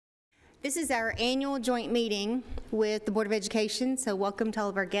This is our annual joint meeting with the Board of Education, so welcome to all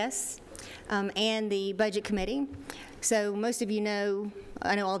of our guests and the Budget Committee. So most of you know,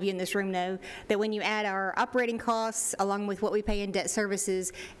 I know all of you in this room know, that when you add our operating costs along with what we pay in debt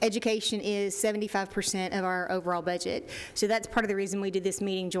services, education is 75% of our overall budget. So that's part of the reason we do this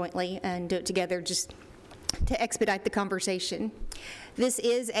meeting jointly and do it together, just to expedite the conversation. This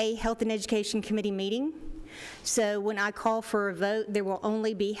is a Health and Education Committee meeting. So when I call for a vote, there will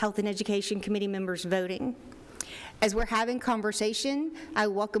only be Health and Education Committee members voting. As we're having conversation, I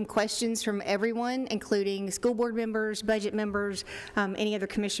welcome questions from everyone, including school board members, budget members, any other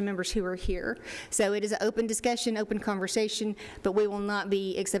commission members who are here. So it is an open discussion, open conversation, but we will not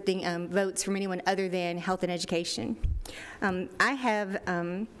be accepting votes from anyone other than Health and Education. I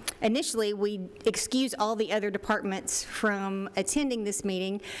have, initially, we excused all the other departments from attending this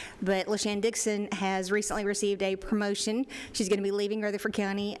meeting, but LaShann Dixon has recently received a promotion. She's going to be leaving Rutherford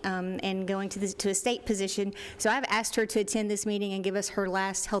County and going to a state position. So I've asked her to attend this meeting and give us her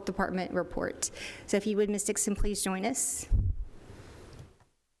last health department report. So if you would, Ms. Dixon, please join us.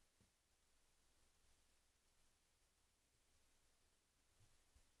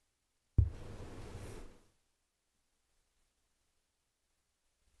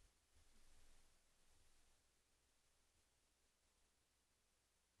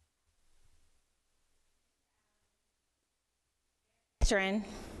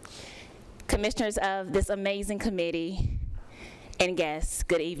 Commissioners of this amazing committee and guests,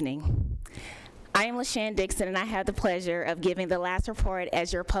 good evening. I am LaShann Dixon, and I have the pleasure of giving the last report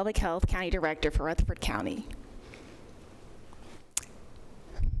as your Public Health County Director for Rutherford County.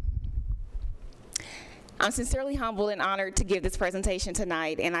 I'm sincerely humbled and honored to give this presentation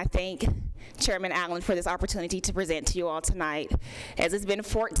tonight, and I thank Chairman Allen for this opportunity to present to you all tonight, as it's been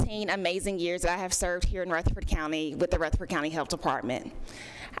 14 amazing years that I have served here in Rutherford County with the Rutherford County Health Department.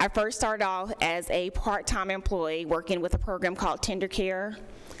 I first started off as a part-time employee working with a program called Tender Care,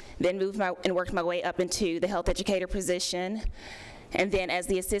 then worked my way up into the health educator position, and then as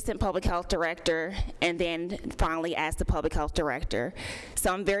the Assistant Public Health Director, and then finally as the Public Health Director.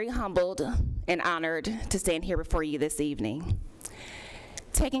 So I'm very humbled and honored to stand here before you this evening.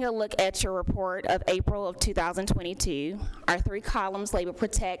 Taking a look at your report of April of 2022, our 3 columns labeled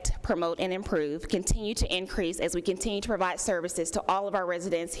Protect, Promote, and Improve continue to increase as we continue to provide services to all of our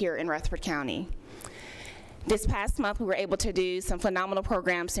residents here in Rutherford County. This past month, we were able to do some phenomenal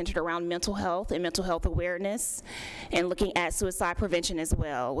programs centered around mental health and mental health awareness, and looking at suicide prevention as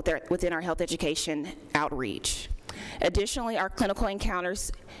well within our health education outreach. Additionally, our clinical encounters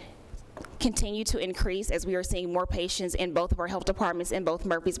continue to increase as we are seeing more patients in both of our health departments in both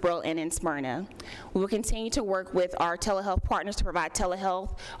Murfreesboro and in Smyrna. We will continue to work with our telehealth partners to provide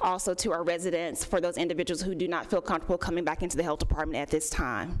telehealth also to our residents for those individuals who do not feel comfortable coming back into the health department at this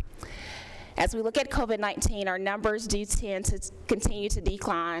time. As we look at COVID-19, our numbers do tend to continue to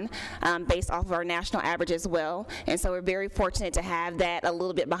decline based off of our national average as well, and so we're very fortunate to have that a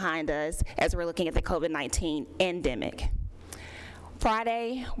little bit behind us as we're looking at the COVID-19 endemic.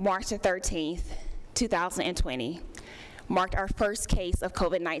 Friday, March the 13th, 2020, marked our first case of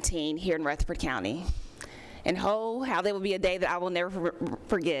COVID-19 here in Rutherford County. And oh, how there will be a day that I will never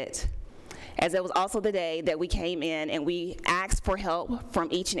forget, as it was also the day that we came in and we asked for help from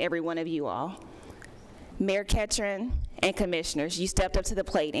each and every one of you all. Mayor Ketron and commissioners, you stepped up to the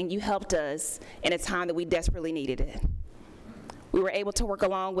plate and you helped us in a time that we desperately needed it. We were able to work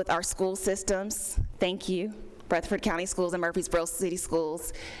along with our school systems, thank you, Rutherford County Schools and Murfreesboro City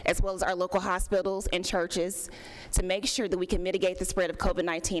Schools, as well as our local hospitals and churches, to make sure that we can mitigate the spread of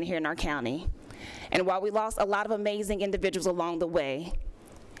COVID-19 here in our county. And while we lost a lot of amazing individuals along the way,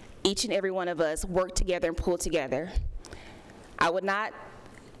 each and every one of us worked together and pulled together. I would not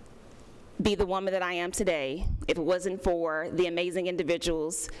be the woman that I am today if it wasn't for the amazing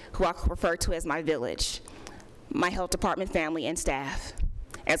individuals who I refer to as my village, my health department family and staff,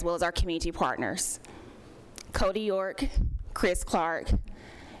 as well as our community partners. Cody York, Chris Clark,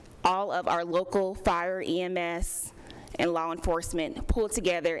 all of our local fire, EMS, and law enforcement pulled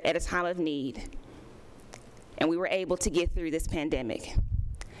together at a time of need, and we were able to get through this pandemic.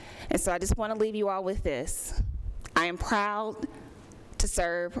 And so I just want to leave you all with this. I am proud to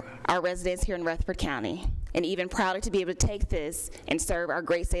serve our residents here in Rutherford County, and even prouder to be able to take this and serve our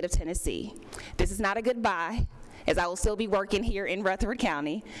great state of Tennessee. This is not a goodbye, as I will still be working here in Rutherford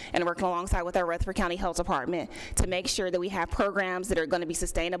County and working alongside with our Rutherford County Health Department to make sure that we have programs that are going to be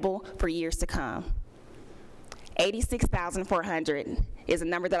sustainable for years to come. 86,400 is a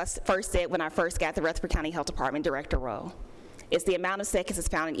number that I first said when I first got the Rutherford County Health Department director role. It's the amount of seconds that's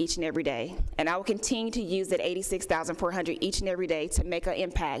found in each and every day. And I will continue to use that 86,400 each and every day to make an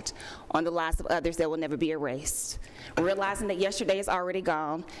impact on the lives of others that will never be erased. Realizing that yesterday is already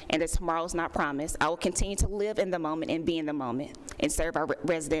gone and that tomorrow is not promised, I will continue to live in the moment and be in the moment and serve our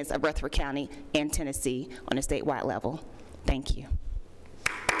residents of Rutherford County and Tennessee on a statewide level. Thank you.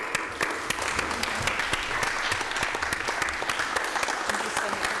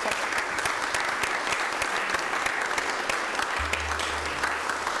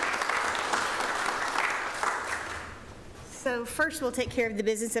 So first, we'll take care of the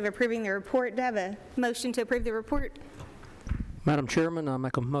business of approving the report. Do I have a motion to approve the report? Madam Chairman, I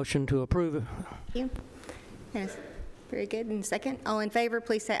make a motion to approve it. Thank you. Yes. Very good. And second, all in favor,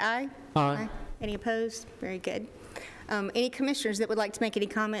 please say aye. Aye. Any opposed? Very good. Any commissioners that would like to make any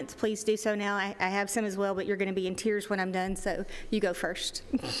comments, please do so now. I have some as well, but you're going to be in tears when I'm done, so you go first.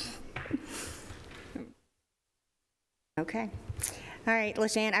 Okay. All right,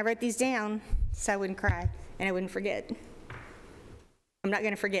 LaShann, I wrote these down so I wouldn't cry and I wouldn't forget. I'm not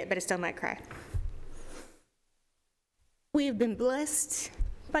going to forget, but I still might cry. We have been blessed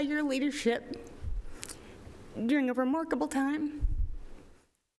by your leadership during a remarkable time.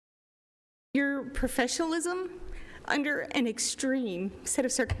 Your professionalism under an extreme set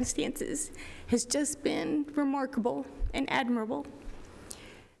of circumstances has just been remarkable and admirable.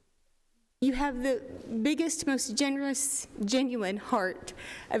 You have the biggest, most generous, genuine heart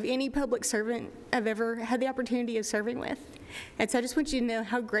of any public servant I've ever had the opportunity of serving with. And so I just want you to know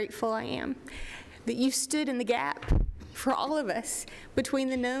how grateful I am that you stood in the gap for all of us between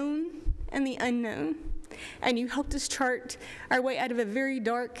the known and the unknown. And you helped us chart our way out of a very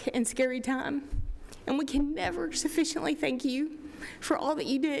dark and scary time. And we can never sufficiently thank you for all that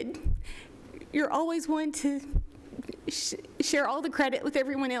you did. You're always one to share all the credit with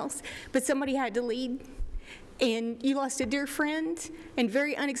everyone else, but somebody had to lead. And you lost a dear friend and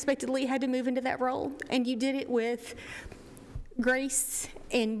very unexpectedly had to move into that role. And you did it with grace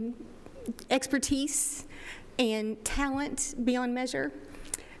and expertise and talent beyond measure.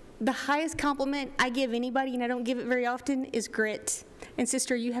 The highest compliment I give anybody, and I don't give it very often, is grit. And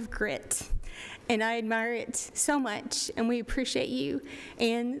sister, you have grit. And I admire it so much, and we appreciate you.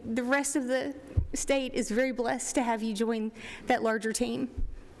 And the rest of the state is very blessed to have you join that larger team.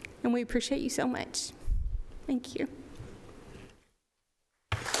 And we appreciate you so much. Thank you.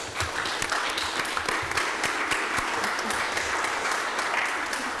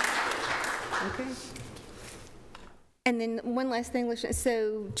 Okay. And then one last thing,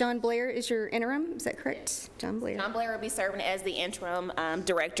 so John Blair is your interim, is that correct? John Blair. John Blair will be serving as the interim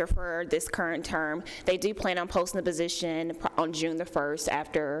director for this current term. They do plan on posting the position on June the 1st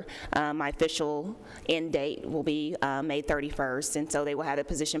after my official end date will be May 31st, and so they will have the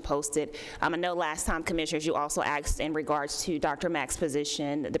position posted. I know last time, commissioners, you also asked in regards to Dr. Mack's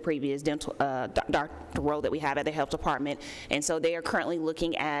position, the previous dental doctor role that we have at the health department, and so they are currently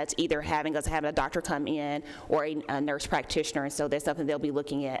looking at either having a doctor come in or a nurse practitioner, and so that's something they'll be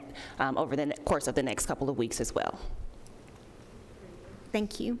looking at over the course of the next couple of weeks as well.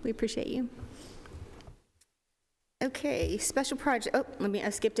 Thank you. We appreciate you. Okay, special project. Oh, I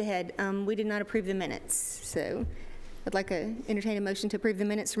skipped ahead. We did not approve the minutes, so I'd like to entertain a motion to approve the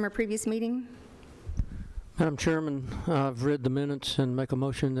minutes from our previous meeting. Madam Chairman, I've read the minutes and make a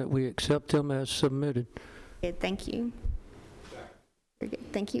motion that we accept them as submitted. Good, thank you. Very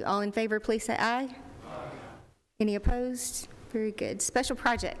good. Thank you. All in favor, please say aye. Any opposed? Very good. Special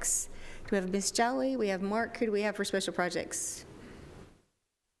projects. Do we have Ms. Jolly? We have Mark. Who do we have for special projects?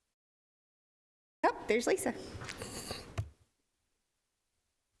 Oh, there's Lisa.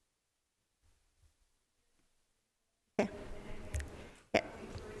 Okay. Yeah.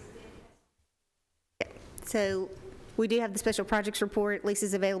 Yeah. So we do have the special projects report.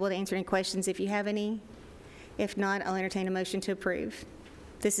 Lisa's available to answer any questions if you have any. If not, I'll entertain a motion to approve.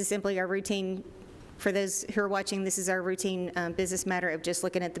 This is simply our routine. For those who are watching, this is our routine business matter of just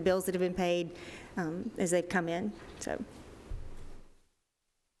looking at the bills that have been paid as they've come in. So,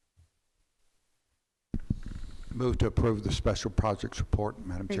 move to approve the special projects report,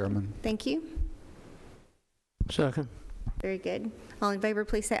 Madam Chairman. Thank you. Second. Very good. All in favor,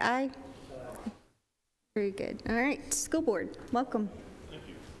 please say aye. Very good. All right, school board, welcome. Thank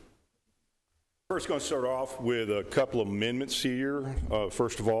you. First, going to start off with a couple of amendments here.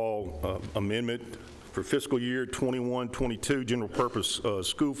 First of all, amendment for fiscal year 21-22 general purpose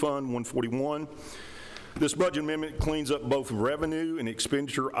school fund 141. This budget amendment cleans up both revenue and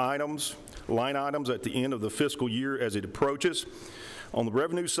expenditure items, line items at the end of the fiscal year as it approaches. On the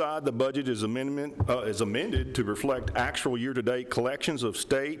revenue side, the budget is amended to reflect actual year-to-date collections of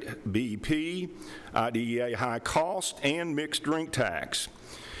state, BEP, IDEA high cost, and mixed drink tax.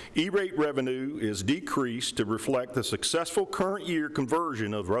 E-rate revenue is decreased to reflect the successful current year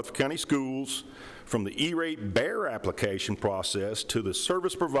conversion of Rutherford County Schools from the E-rate bearer application process to the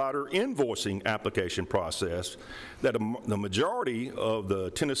service provider invoicing application process that the majority of the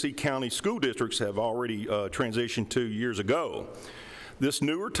Tennessee County school districts have already transitioned to years ago. This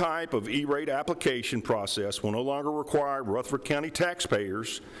newer type of E-rate application process will no longer require Rutherford County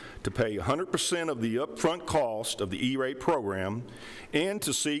taxpayers to pay 100% of the upfront cost of the E-rate program and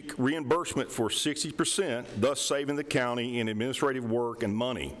to seek reimbursement for 60%, thus saving the county in administrative work and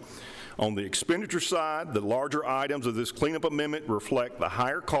money. On the expenditure side, the larger items of this cleanup amendment reflect the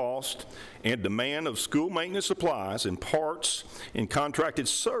higher cost and demand of school maintenance supplies and parts and contracted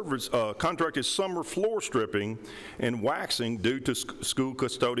summer floor stripping and waxing due to school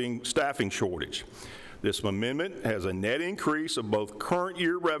custodian staffing shortage. This amendment has a net increase of both current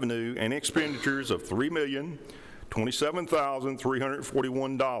year revenue and expenditures of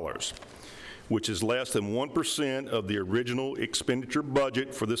 $3,027,341. which is less than 1% of the original expenditure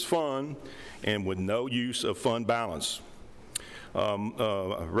budget for this fund and with no use of fund balance.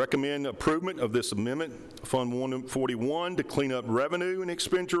 Recommend approval of this amendment, Fund 141, to clean up revenue and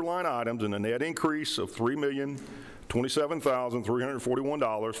expenditure line items in a net increase of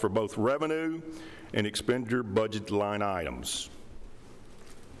 $3,027,341 for both revenue and expenditure budget line items.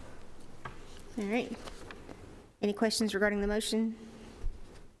 All right. Any questions regarding the motion?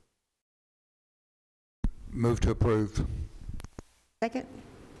 Move to approve. Second?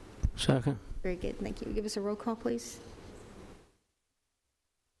 Second. Very good, thank you. Give us a roll call, please.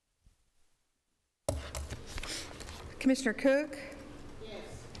 Commissioner Cook? Yes.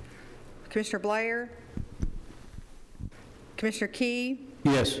 Commissioner Blair? Commissioner Key?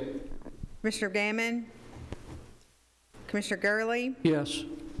 Yes. Commissioner Gammon? Commissioner Gurley? Yes.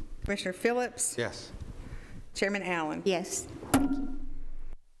 Commissioner Phillips? Yes. Chairman Allen? Yes.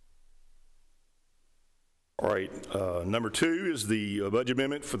 All right, number 2 is the budget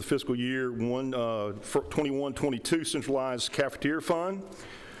amendment for the fiscal year 21-22 centralized cafeteria fund.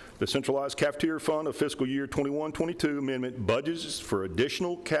 The centralized cafeteria fund of fiscal year 21-22 amendment budgets for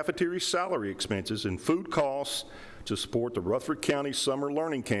additional cafeteria salary expenses and food costs to support the Rutherford County summer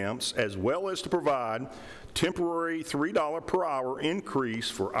learning camps, as well as to provide temporary $3 per hour increase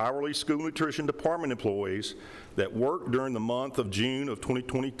for hourly school nutrition department employees that work during the month of June of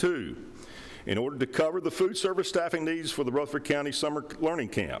 2022. In order to cover the food service staffing needs for the Rutherford County summer learning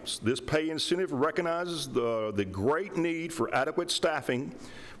camps. This pay incentive recognizes the great need for adequate staffing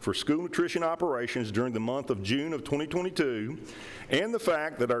for school nutrition operations during the month of June of 2022, and the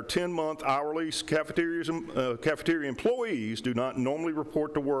fact that our 10-month hourly cafeteria employees do not normally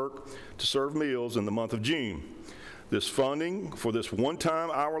report to work to serve meals in the month of June. This funding for this one-time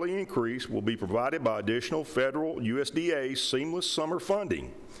hourly increase will be provided by additional federal USDA seamless summer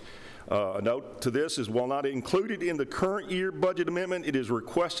funding. A note to this is, while not included in the current year budget amendment, it is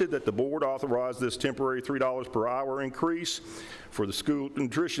requested that the board authorize this temporary $3 per hour increase for the school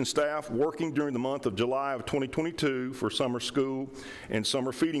nutrition staff working during the month of July of 2022 for summer school and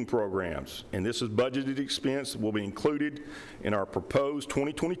summer feeding programs. And this is budgeted expense that will be included in our proposed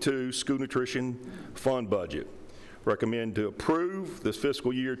 2022 school nutrition fund budget. Recommend to approve this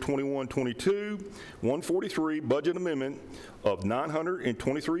fiscal year 21-22 143 budget amendment of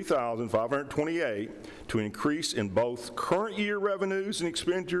 $923,528 to increase in both current year revenues and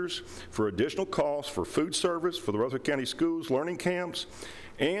expenditures for additional costs for food service for the Rutherford County Schools learning camps,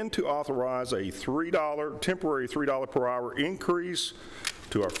 and to authorize a temporary $3 per hour increase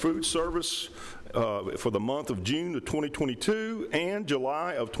to our food service for the month of June of 2022 and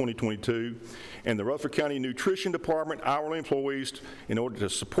July of 2022, and the Rutherford County Nutrition Department hourly employees in order to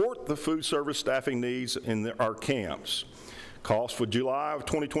support the food service staffing needs in our camps. Cost for July of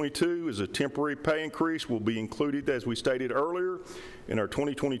 2022 is a temporary pay increase will be included, as we stated earlier, in our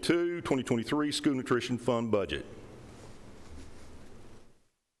 2022-2023 school nutrition fund budget.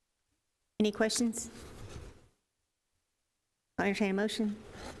 Any questions? I'll entertain a motion.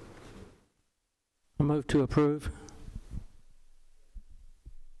 I move to approve.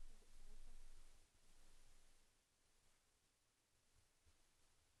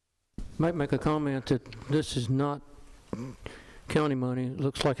 Might make a comment that this is not county money. It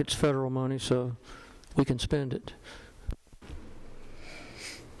looks like it's federal money, so we can spend it.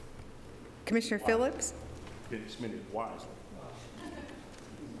 Commissioner Phillips? It's spent wisely.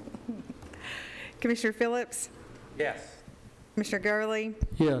 Commissioner Phillips? Yes. Commissioner Gurley?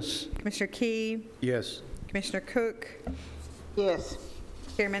 Yes. Commissioner Key? Yes. Commissioner Cook? Yes.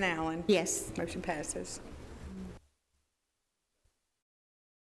 Chairman Allen. Yes. Motion passes.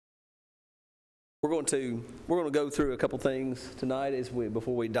 We're going to go through a couple things tonight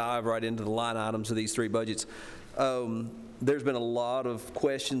before we dive right into the line items of these three budgets. There's been a lot of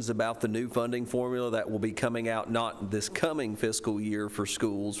questions about the new funding formula that will be coming out not this coming fiscal year for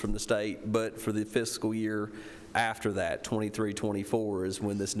schools from the state, but for the fiscal year after that, 23-24 is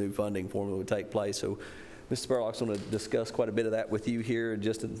when this new funding formula would take place. So Mr. Spurlock's going to discuss quite a bit of that with you here in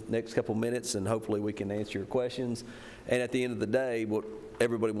just the next couple minutes, and hopefully we can answer your questions. And at the end of the day, what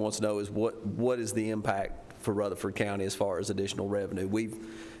everybody wants to know is what is the impact for Rutherford County as far as additional revenue.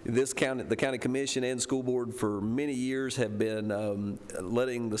 The county commission and school board for many years have been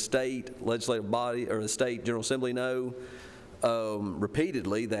letting the state legislative body or the state General Assembly know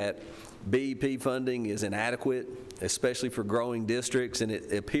repeatedly that BEP funding is inadequate, especially for growing districts, and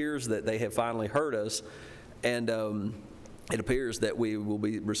it appears that they have finally heard us, and it appears that we will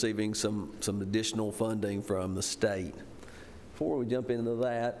be receiving some additional funding from the state. Before we jump into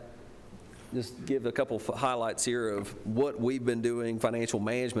that, just give a couple of highlights here of what we've been doing financial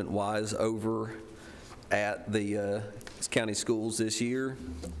management-wise over at the county schools this year.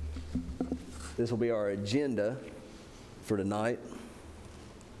 This will be our agenda for tonight.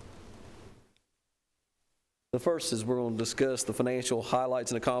 The first is we're going to discuss the financial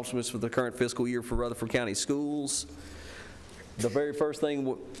highlights and accomplishments for the current fiscal year for Rutherford County Schools. The very first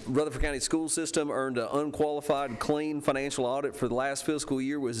thing, Rutherford County School System earned an unqualified clean financial audit for the last fiscal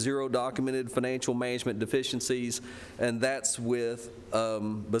year with 0 documented financial management deficiencies, and that's with,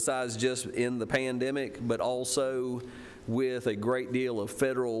 besides just in the pandemic, but also with a great deal of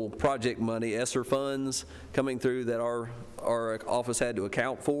federal project money, ESSER funds, coming through that our office had to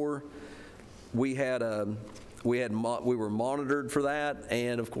account for. We were monitored for that,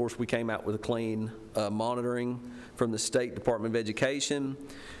 and of course we came out with a clean monitoring from the State Department of Education.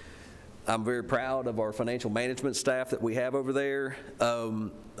 I'm very proud of our financial management staff that we have over there.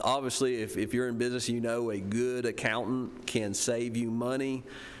 Obviously, if you're in business, you know a good accountant can save you money.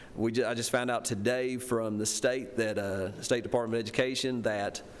 I just found out today from the state that State Department of Education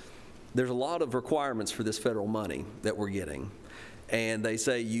that there's a lot of requirements for this federal money that we're getting. And they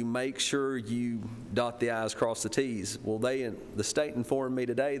say you make sure you dot the I's, cross the T's. Well, the state informed me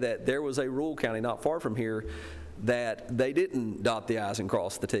today that there was a rural county not far from here that they didn't dot the I's and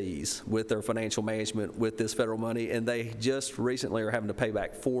cross the T's with their financial management with this federal money, and they just recently are having to pay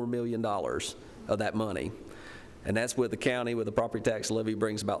back $4 million of that money. And that's with the county, with the property tax levy,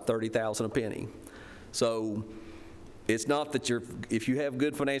 brings about $30,000 a penny. So it's not that if you have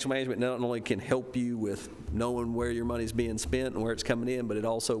good financial management, not only can help you with knowing where your money's being spent and where it's coming in, but it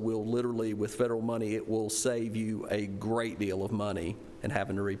also will literally, with federal money, it will save you a great deal of money and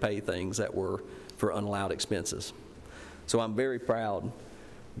having to repay things that were for unallowed expenses. So I'm very proud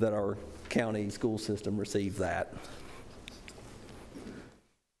that our county school system received that.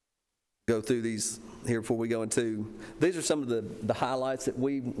 Go through these here before we go into, these are some of the highlights that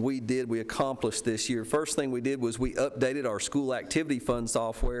we accomplished this year. First thing we did was we updated our school activity fund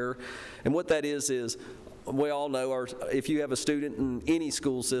software, and what that is we all know if you have a student in any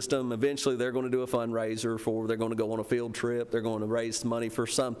school system, eventually they're going to do a fundraiser they're going to go on a field trip, they're going to raise money for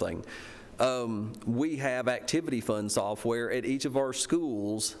something. We have activity fund software at each of our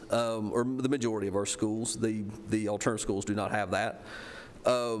schools, or the majority of our schools. The alternative schools do not have that.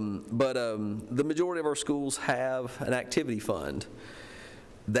 But the majority of our schools have an activity fund.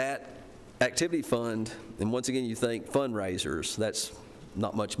 That activity fund, and once again you think fundraisers, that's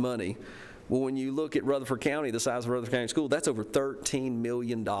not much money. Well, when you look at Rutherford County, the size of Rutherford County School, that's over $13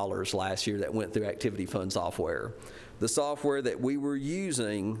 million last year that went through activity fund software. The software that we were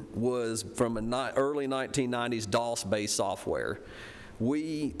using was from early 1990s DOS-based software.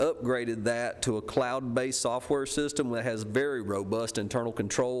 We upgraded that to a cloud-based software system that has very robust internal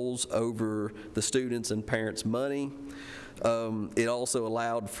controls over the students' and parents' money. It also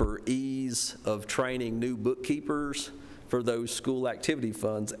allowed for ease of training new bookkeepers for those school activity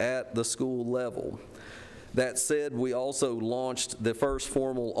funds at the school level. That said, we also launched the first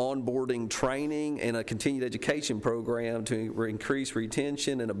formal onboarding training and a continued education program to increase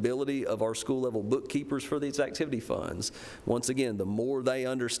retention and ability of our school level bookkeepers for these activity funds. Once again, the more they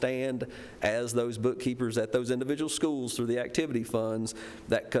understand as those bookkeepers at those individual schools through the activity funds,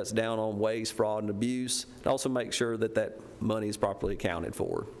 that cuts down on waste, fraud, and abuse, and also makes sure that that money is properly accounted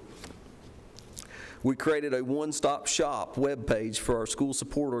for. We created a one-stop shop webpage for our school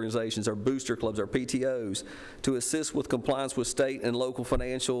support organizations, our booster clubs, our PTOs, to assist with compliance with state and local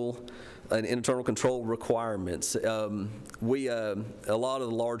financial and internal control requirements. A lot of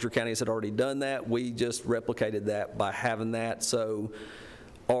the larger counties had already done that. We just replicated that by having that. So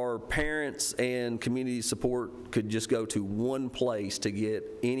our parents and community support could just go to one place to get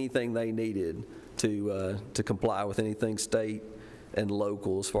anything they needed to comply with anything state and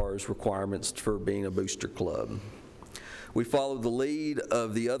local as far as requirements for being a booster club. We followed the lead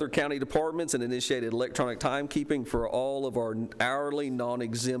of the other county departments and initiated electronic timekeeping for all of our hourly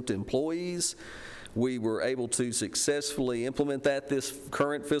non-exempt employees. We were able to successfully implement that this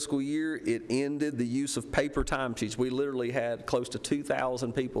current fiscal year. It ended the use of paper timesheets. We literally had close to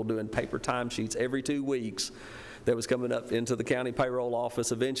 2,000 people doing paper timesheets every 2 weeks that was coming up into the county payroll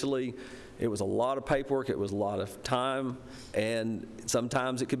office eventually. It was a lot of paperwork, it was a lot of time, and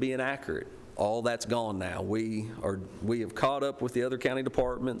sometimes it could be inaccurate. All that's gone now. We have caught up with the other county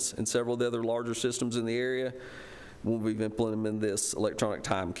departments and several of the other larger systems in the area when we've implemented this electronic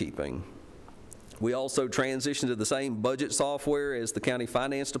timekeeping. We also transitioned to the same budget software as the county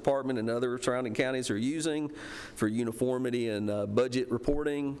finance department and other surrounding counties are using for uniformity and budget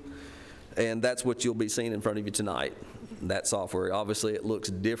reporting. And that's what you'll be seeing in front of you tonight, that software. Obviously, it looks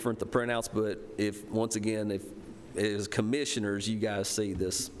different, the printouts, but once again, as commissioners, you guys see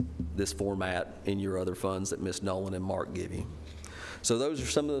this format in your other funds that Ms. Nolan and Mark give you. So those are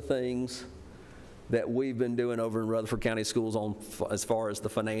some of the things that we've been doing over in Rutherford County Schools as far as the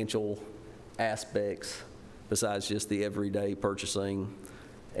financial aspects, besides just the everyday purchasing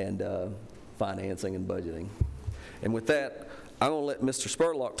and financing and budgeting. And with that, I'm going to let Mr.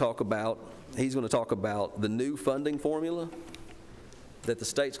 Spurlock he's going to talk about the new funding formula that the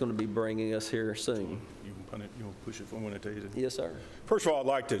state's going to be bringing us here soon. You want to push it when I tell you to? Yes, sir. First of all, I'd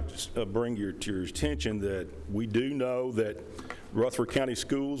like to bring to your attention that we do know that Rutherford County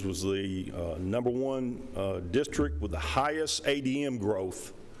Schools was the #1 district with the highest ADM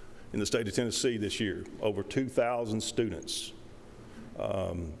growth in the state of Tennessee this year, over 2,000 students.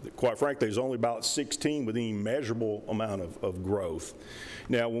 Quite frankly, there's only about 16 with any measurable amount of growth.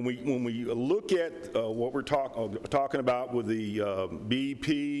 Now, when we look at what we're talking about with the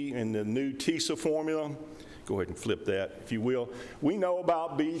BEP and the new TISA formula, go ahead and flip that, if you will. We know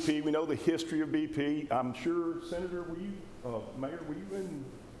about BEP. We know the history of BEP. I'm sure, Senator, Mayor, were you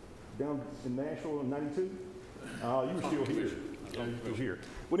down in Nashville in '92? You were still here. Here.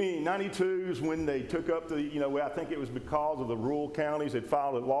 When in '92 is when they took up I think it was because of the rural counties had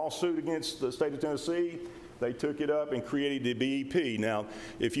filed a lawsuit against the state of Tennessee. They took it up and created the BEP. Now,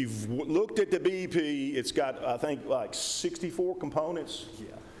 if you've looked at the BEP, it's got, I think, like 64 components.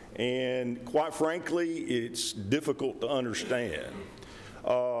 Yeah. And quite frankly, it's difficult to understand.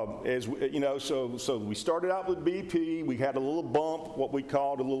 As so we started out with BEP. We had a little bump, what we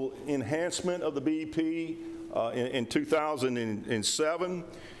called a little enhancement of the BEP. In 2007.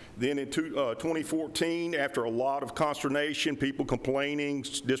 Then in 2014, after a lot of consternation, people complaining,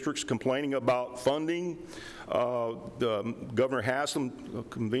 districts complaining about funding, Governor Haslam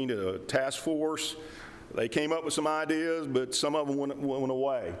convened a task force. They came up with some ideas, but some of them went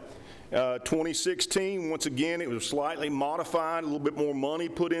away. 2016, once again, it was slightly modified, a little bit more money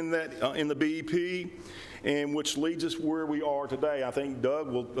put in that in the BEP. And which leads us where we are today. I think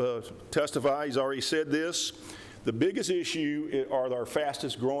Doug will testify. He's already said this. The biggest issue are our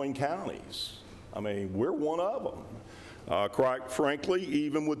fastest growing counties. I mean, we're one of them. Quite frankly,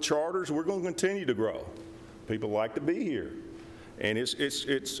 even with charters, we're going to continue to grow. People like to be here. And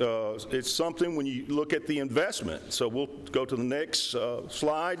it's something when you look at the investment. So we'll go to the next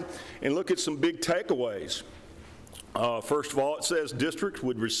slide and look at some big takeaways. First of all, it says districts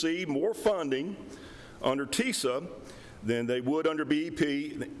would receive more funding under TISA than they would under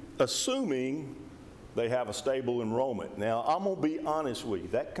BEP, assuming they have a stable enrollment. Now, I'm going to be honest with you.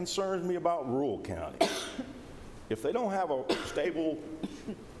 That concerns me about rural counties. If they don't have a stable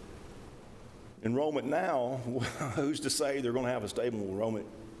enrollment now, who's to say they're going to have a stable enrollment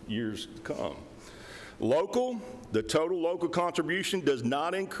years to come? Local, the total local contribution does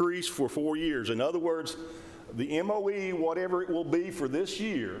not increase for 4 years. In other words, the MOE, whatever it will be for this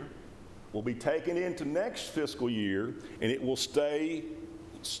year, will be taken into next fiscal year, and it will stay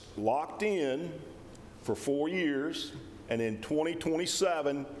locked in for 4 years, and in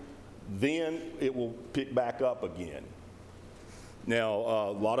 2027, then it will pick back up again. Now,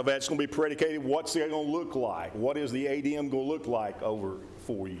 a lot of that's going to be predicated, what's it going to look like? What is the ADM going to look like over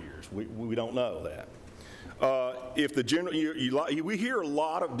 4 years? We don't know that. If the general, we hear a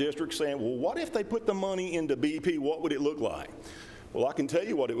lot of districts saying, well, what if they put the money into BEP? What would it look like? Well, I can tell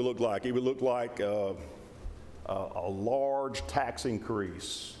you what it would look like. It would look like a large tax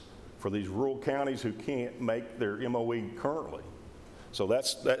increase for these rural counties who can't make their MOE currently. So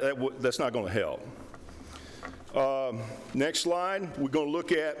that's not going to help. Next slide, we're going to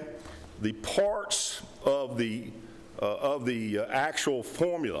look at the parts of the actual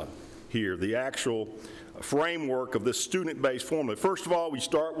formula here, the actual framework of this student-based formula. First of all, we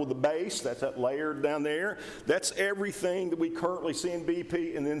start with the base. That's that layer down there. That's everything that we currently see in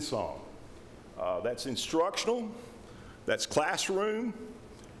BP and then some. That's instructional, that's classroom,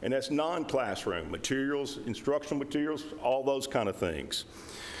 and that's non-classroom materials, instructional materials, all those kind of things.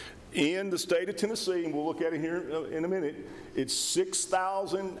 In the state of Tennessee, and we'll look at it here in a minute, it's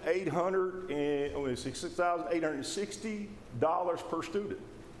 $6,860 per student.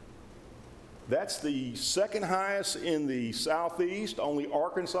 That's the second highest in the Southeast. Only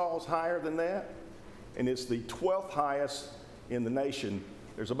Arkansas is higher than that, and it's the 12th highest in the nation.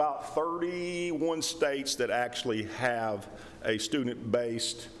 There's about 31 states that actually have a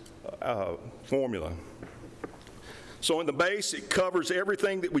student-based formula. So in the base, it covers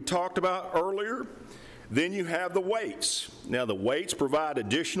everything that we talked about earlier. Then you have the weights. Now the weights provide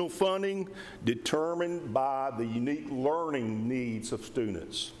additional funding determined by the unique learning needs of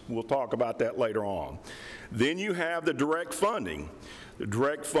students. We'll talk about that later on. Then you have the direct funding. The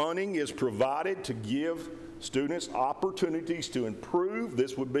direct funding is provided to give students opportunities to improve.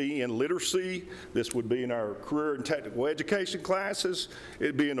 This would be in literacy. This would be in our career and technical education classes.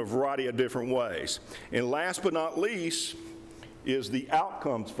 It'd be in a variety of different ways. And last but not least is the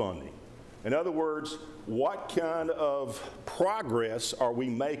outcomes funding. In other words, what kind of progress are we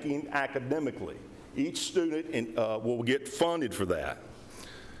making academically? Each student will get funded for that.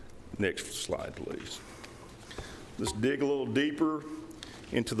 Next slide, please. Let's dig a little deeper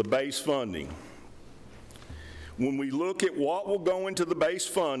into the base funding. When we look at what will go into the base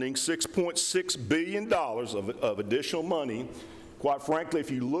funding, $6.6 billion of additional money, quite frankly,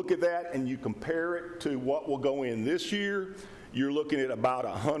 if you look at that and you compare it to what will go in this year, you're looking at about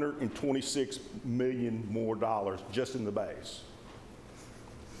 $126 million more just in the base.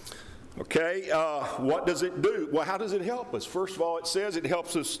 Okay, what does it do? Well, how does it help us? First of all, it says it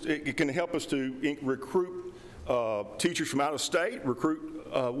helps us. It can help us to recruit teachers from out of state,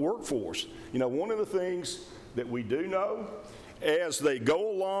 recruit workforce. You know, one of the things that we do know, as they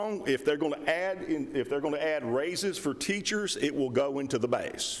go along, if they're going to add raises for teachers, it will go into the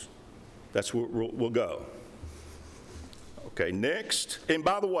base. That's where we'll go. Okay, next, and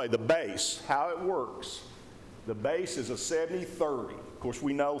by the way, the base, how it works. The base is a 70-30. Of course,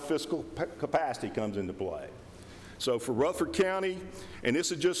 we know fiscal capacity comes into play. So for Rutherford County, and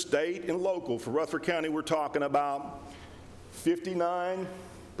this is just state and local, for Rutherford County, we're talking about 59%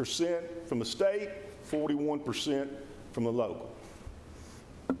 from the state, 41% from the local.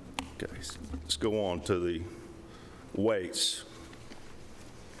 Okay, let's go on to the weights.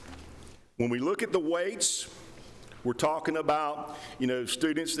 When we look at the weights, we're talking about, you know,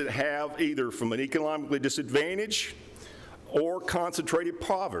 students that have either from an economically disadvantaged or concentrated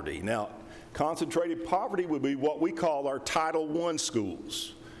poverty. Now, concentrated poverty would be what we call our Title I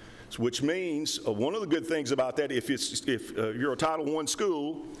schools, which means one of the good things about that, if you're a Title I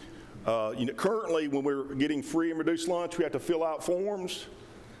school, you know, currently when we're getting free and reduced lunch, we have to fill out forms.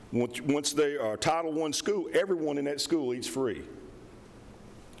 Once they are a Title I school, everyone in that school eats free.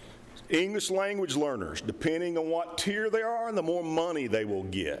 English language learners, depending on what tier they are, the more money they will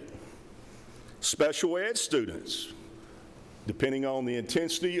get. Special ed students, depending on the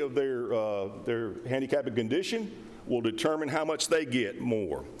intensity of their handicapped condition, will determine how much they get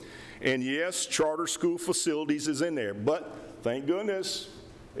more. And yes, charter school facilities is in there, but thank goodness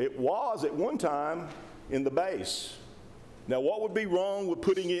it was at one time in the base. Now, what would be wrong with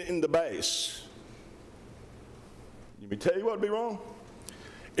putting it in the base? Let me tell you what would be wrong.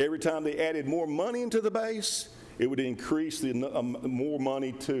 Every time they added more money into the base, it would increase the more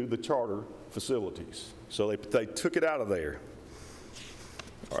money to the charter facilities. So they took it out of there.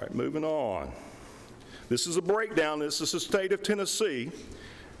 All right, moving on. This is a breakdown. This is the state of Tennessee,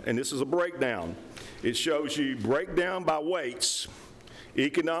 and this is a breakdown. It shows you breakdown by weights.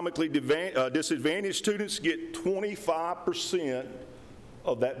 Economically disadvantaged students get 25%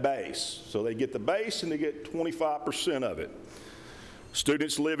 of that base. So they get the base and they get 25% of it.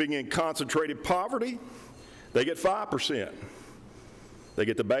 Students living in concentrated poverty, they get 5%. They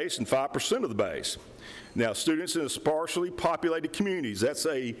get the base and 5% of the base. Now, students in sparsely populated communities, that's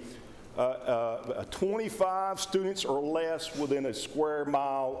a 25 students or less within a square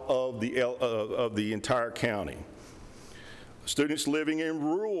mile of the entire county. Students living in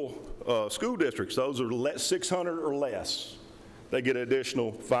rural school districts, those are 600 or less. they get an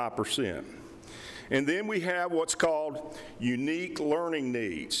additional 5%. And then we have what's called unique learning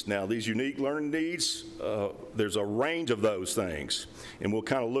needs. Now, these unique learning needs, there's a range of those things. And we'll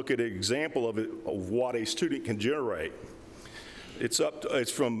kind of look at an example of what a student can generate. It's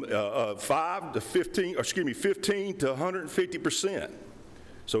from 15 to 150%.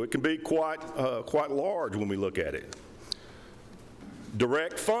 So it can be quite large when we look at it.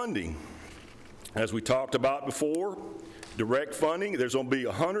 Direct funding, as we talked about before, direct funding, there's going to be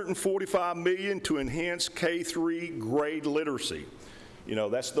 $145 million to enhance K-3 grade literacy. You know,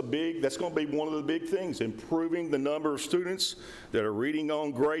 that's going to be one of the big things, improving the number of students that are reading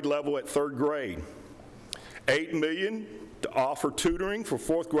on grade level at 3rd grade. $8 million to offer tutoring for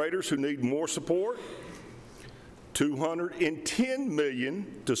 4th graders who need more support. $210 million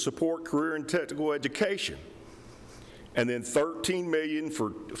to support career and technical education. And then $13 million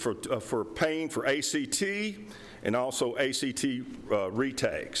for paying for ACT and also ACT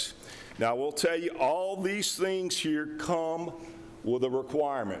retakes. Now, I will tell you, all these things here come with a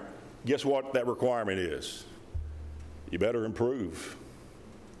requirement. Guess what that requirement is? You better improve.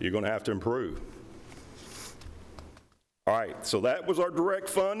 You're going to have to improve. All right, so that was our direct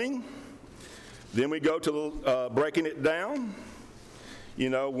funding. Then we go to breaking it down. You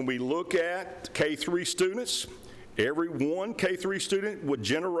know, when we look at K-3 students, every one K-3 student would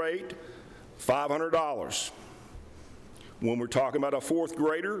generate $500. When we're talking about a 4th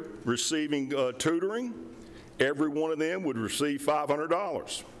grader receiving tutoring, every one of them would receive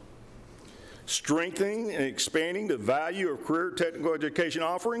 $500. Strengthening and expanding the value of career technical education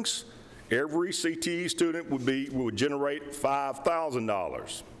offerings, every CTE student would generate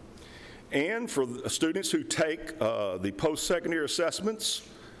 $5,000. And for the students who take the post-secondary assessments,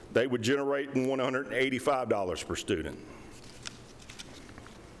 they would generate $185 per student.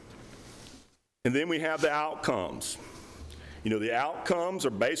 And then we have the outcomes. You know, the outcomes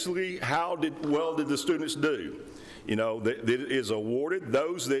are basically how well did the students do. You know, that is awarded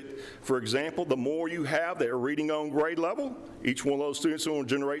those that, for example, the more you have that are reading on grade level, each one of those students will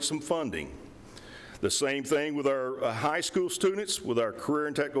generate some funding. The same thing with our high school students, with our career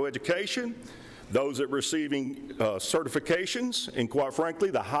and technical education, those that are receiving certifications, and quite frankly,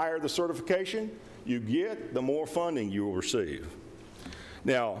 the higher the certification you get, the more funding you will receive.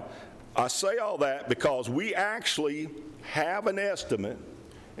 Now, I say all that because we actually have an estimate,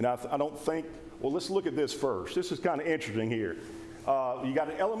 and I don't think, well, let's look at this first. This is kind of interesting here. You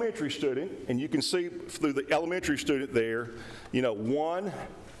got an elementary student, and you can see through the elementary student there, you know, we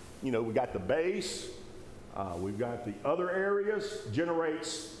got the base, we've got the other areas,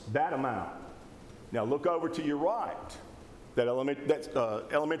 generates that amount. Now look over to your right. That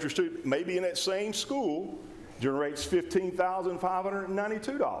elementary student, maybe in that same school, generates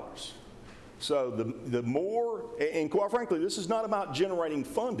 $15,592. So the more, and quite frankly, this is not about generating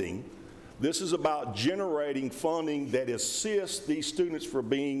funding. This is about generating funding that assists these students for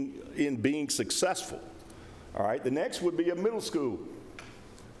being successful. All right, the next would be a middle school.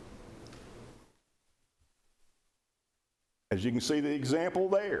 As you can see the example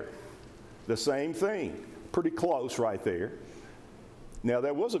there, the same thing, pretty close right there. Now,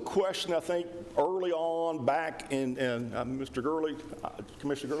 there was a question, I think, early on back in Mr. Gurley,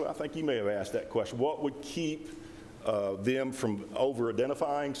 Commissioner Gurley, I think you may have asked that question. What would keep them from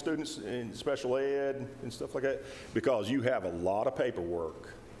over-identifying students in special ed and stuff like that? Because you have a lot of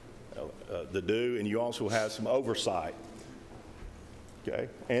paperwork to do, and you also have some oversight. Okay?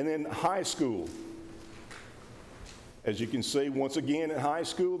 And then high school. As you can see, once again, in high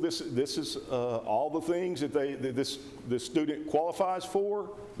school, this is all the things that this student qualifies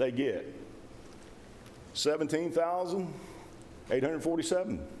for, they get.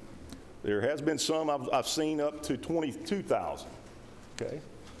 $17,847. There has been some I've seen up to $22,000. Okay.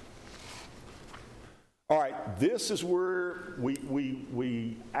 All right. This is where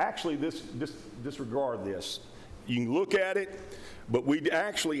we actually disregard this. You can look at it, but we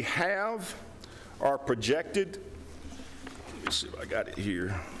actually have our projected. Let's see if I got it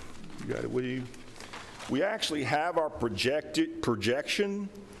here. You got it with you? We actually have our projection,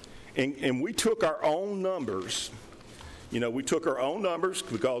 and we took our own numbers. You know, we took our own numbers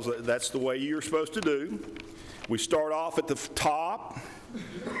because that's the way you're supposed to do. We start off at the top.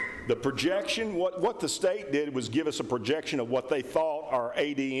 The projection, what the state did was give us a projection of what they thought our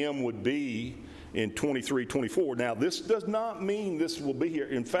ADM would be in 23, 24. Now, this does not mean this will be here.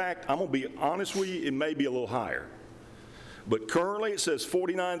 In fact, I'm going to be honest with you, it may be a little higher. But currently it says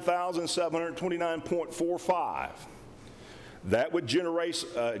 49,729.45. That would generate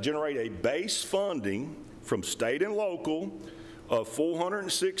a base funding from state and local of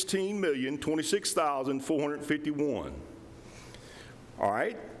 $416,026,451. All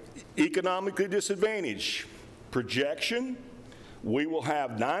right, economically disadvantaged. Projection, we will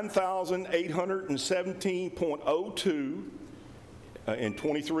have 9,817.02 in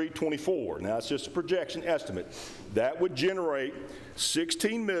 23-24. Now, that's just a projection estimate. That would generate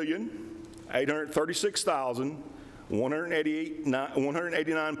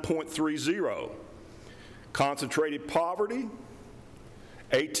 $16,836,189.30. Concentrated poverty,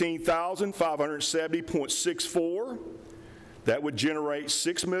 18,570.64. That would generate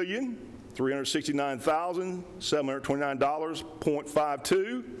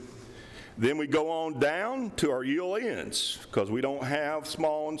 $6,369,729.52. Then we go on down to our ULNs, because we don't have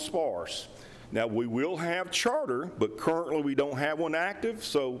small and sparse. Now, we will have charter, but currently we don't have one active,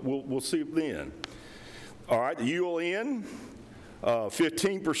 so we'll see then. All right, the ULN,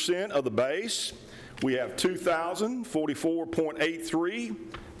 15% of the base. We have 2,044.83.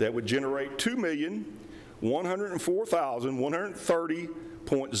 That would generate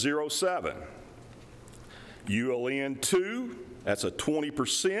 $2,104,130.07. ULN 2, that's a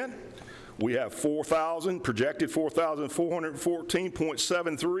 20%. We have 4,000, projected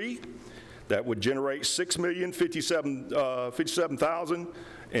 4,414.73. That would generate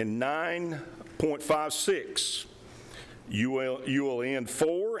 $6,057,009.56. ULN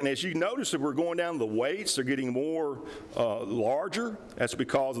 4, and as you notice, if we're going down the weights, they're getting more larger. That's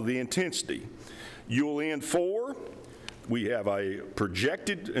because of the intensity. ULN 4, we have a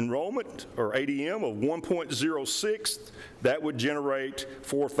projected enrollment, or ADM, of 1.06. That would generate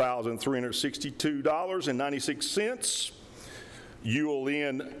 $4,362.96.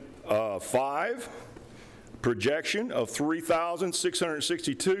 ULN 5, projection of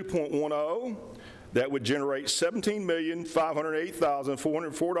 3,662.10. That would generate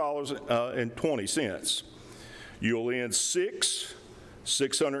 $17,508,404.20. ULN 6,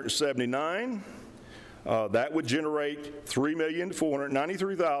 679. That would generate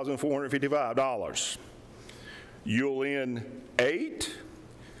 $3,493,455. ULN 8,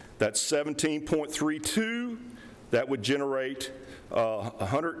 that's 17.32. That would generate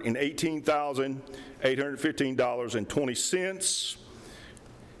 $118,815.20.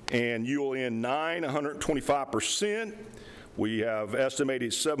 And ULN 9, 125%. We have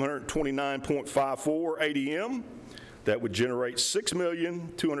estimated 729.54 ADM. That would generate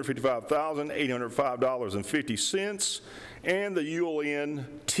 $6,255,805.50. And the ULN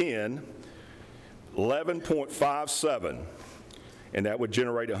 10, 11.57. And that would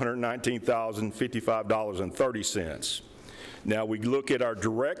generate $119,055.30. Now, we look at our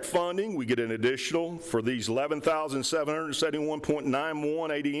direct funding. We get an additional for these 11,771.91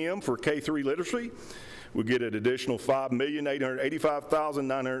 ADM for K-3 literacy. We get an additional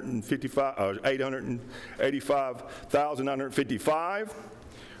 $5,885,955.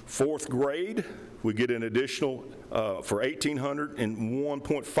 Fourth grade, we get an additional for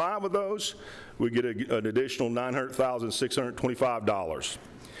 1,801.5 of those. We get an additional $900,625.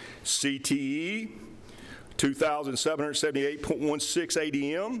 CTE, 2,778.16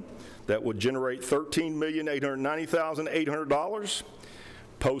 ADM. That would generate $13,890,800.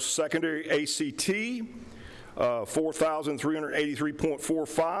 Post-secondary ACT,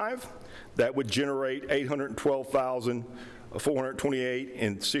 4,383.45. That would generate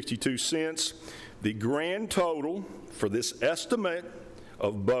 $812,428.62. The grand total for this estimate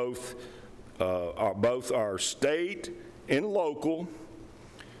of both our state and local,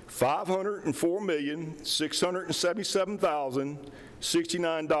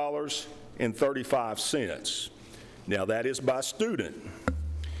 $504,677,069.35. Now, that is by student.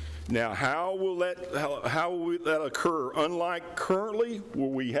 Now, how will that occur? Unlike currently, where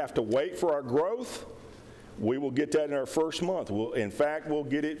we have to wait for our growth, we will get that in our first month. In fact, we'll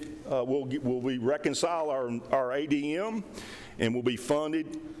get it. We'll reconcile our ADM, and we'll be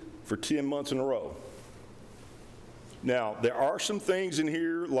funded for 10 months in a row. Now, there are some things in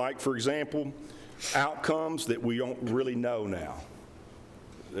here, like, for example, outcomes that we don't really know now.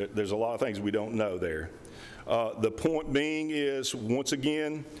 There's a lot of things we don't know there. The point being is, once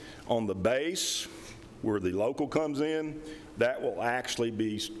again, on the base, where the local comes in, that will actually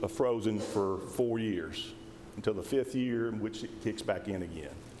be frozen for 4 years, until the 5th year, in which it kicks back in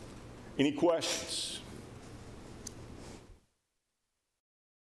again. Any questions?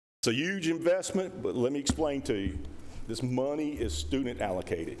 It's a huge investment, but let me explain to you. This money is student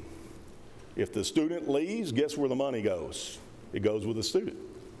allocated. If the student leaves, guess where the money goes? It goes with the student.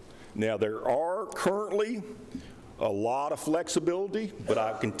 Now, there are currently a lot of flexibility, but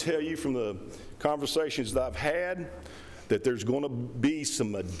I can tell you from the conversations that I've had that there's going to be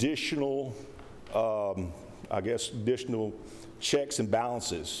some additional, additional checks and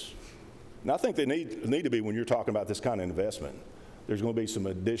balances. And I think they need to be when you're talking about this kind of investment. there's going to be some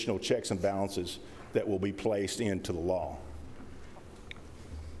additional checks and balances that will be placed into the law.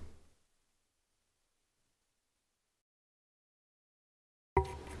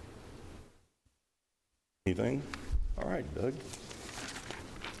 Anything? All right, Doug.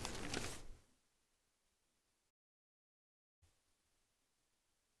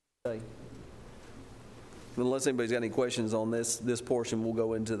 Okay. Unless anybody's got any questions on this portion, we'll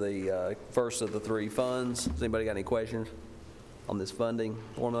go into the first of the three funds. Has anybody got any questions on this funding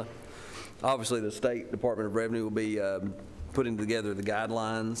formula? Obviously, the State Department of Revenue will be putting together the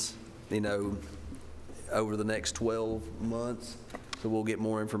guidelines, over the next 12 months. So we'll get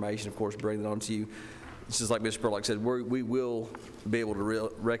more information, of course, bring it on to you. It's just like Mr. Perlock said, we will be able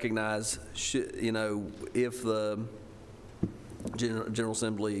to recognize, if the General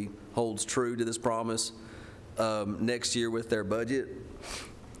Assembly holds true to this promise next year with their budget,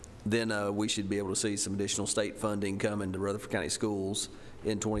 then we should be able to see some additional state funding coming to Rutherford County Schools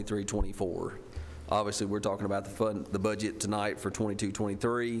in 23-24. Obviously, we're talking about the budget tonight for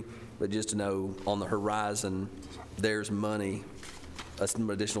 22-23, but just to know on the horizon, there's money, some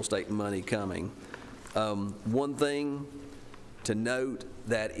additional state money coming. One thing to note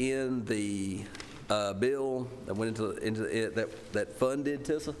that in the bill that went into it that funded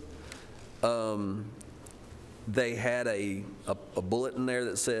TISA, they had a bullet in there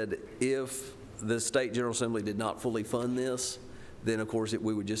that said if the State General Assembly did not fully fund this, then of course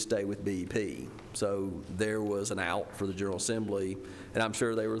we would just stay with BEP. So there was an out for the General Assembly, and I'm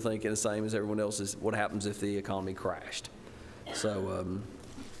sure they were thinking the same as everyone else is what happens if the economy crashed. So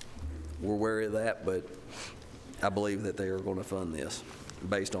we're wary of that, but I believe that they are going to fund this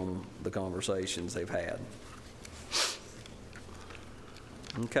based on the conversations they've had.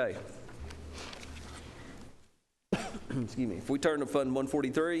 Okay. Excuse me. If we turn to Fund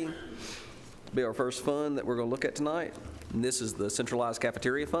 143, it'll be our first fund that we're going to look at tonight. And this is the Centralized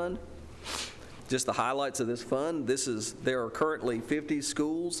Cafeteria Fund. Just the highlights of this fund. There are currently 50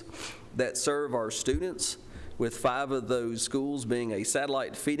 schools that serve our students, with 5 of those schools being a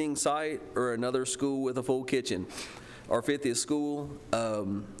satellite feeding site or another school with a full kitchen. Our 50th school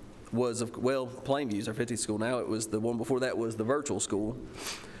was, Plainview's our 50th school now. It was the one before that was the virtual school.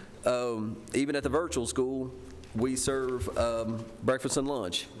 Even at the virtual school, we serve breakfast and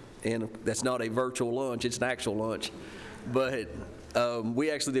lunch. And that's not a virtual lunch, it's an actual lunch. But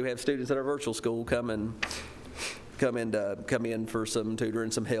we actually do have students at our virtual school come in for some tutoring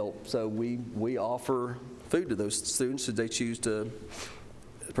and some help. So we offer food to those students should they choose to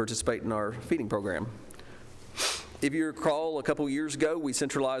participate in our feeding program. If you recall, a couple years ago, we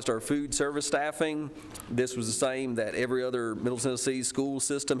centralized our food service staffing. This was the same that every other Middle Tennessee school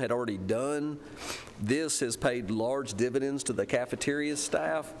system had already done. This has paid large dividends to the cafeteria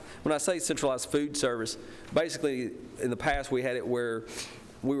staff. When I say centralized food service, basically in the past we had it where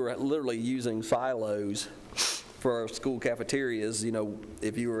we were literally using silos for our school cafeterias.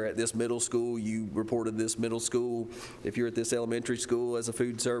 If you were at this middle school, you reported this middle school. If you're at this elementary school as a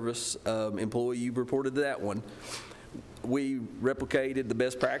food service employee, you reported that one. We replicated the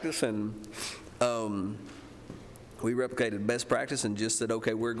best practice and just said,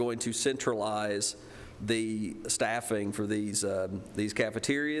 okay, we're going to centralize the staffing for these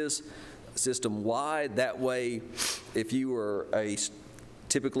cafeterias system-wide. That way, if you were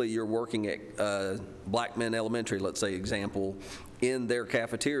typically you're working at Blackman Elementary, let's say example, in their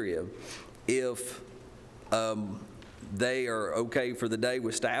cafeteria. If they are okay for the day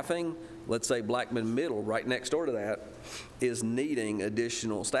with staffing, let's say Blackman Middle, right next door to that, is needing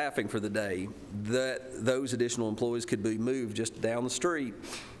additional staffing for the day, those additional employees could be moved just down the street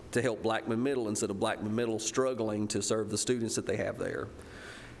to help Blackman Middle instead of Blackman Middle struggling to serve the students that they have there.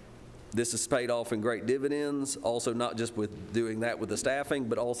 This has paid off in great dividends, also not just with doing that with the staffing,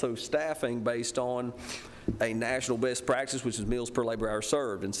 but also staffing based on a national best practice, which is meals per labor hour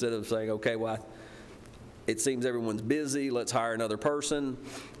served. Instead of saying, okay, well, it seems everyone's busy, let's hire another person,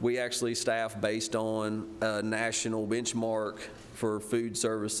 we actually staff based on a national benchmark for food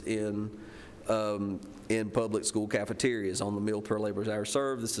service in public school cafeterias on the meal per labor hour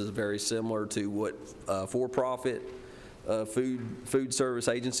served. This is very similar to what for-profit food service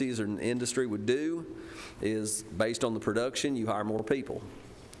agencies or an industry would do. Is based on the production, you hire more people.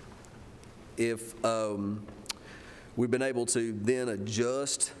 If we've been able to then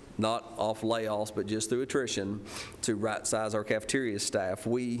adjust, not off layoffs, but just through attrition, to right size our cafeteria staff.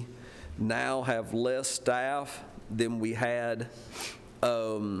 We now have less staff than we had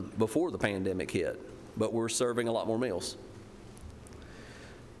before the pandemic hit, but we're serving a lot more meals.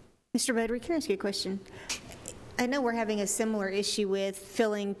 Mr. Bodry, can I ask you a question? I know we're having a similar issue with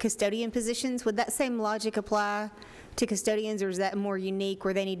filling custodian positions. Would that same logic apply to custodians, or is that more unique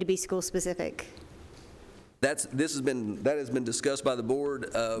where they need to be school-specific? That has been discussed by the board.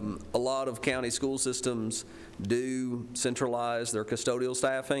 A lot of county school systems do centralize their custodial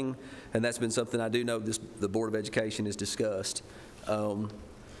staffing, and that's been something I do know the Board of Education has discussed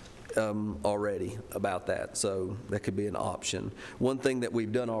already about that, so that could be an option. One thing that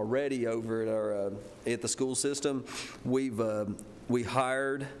we've done already over at our at the school system, we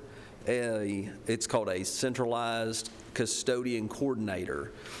hired it's called a centralized custodian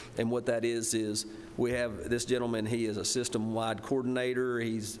coordinator, and what that is we have this gentleman. He is a system-wide coordinator.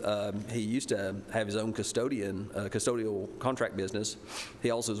 He used to have his own custodial contract business. He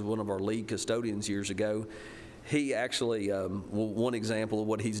also is one of our lead custodians years ago. He actually, one example of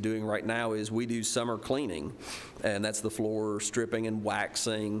what he's doing right now is we do summer cleaning, and that's the floor stripping and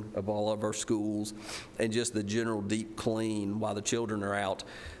waxing of all of our schools, and just the general deep clean while the children are out.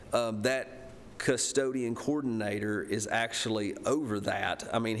 That custodian coordinator is actually over that.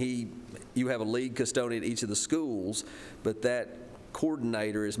 I mean, you have a lead custodian at each of the schools, but that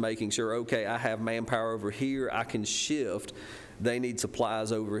coordinator is making sure, okay, I have manpower over here, I can shift. They need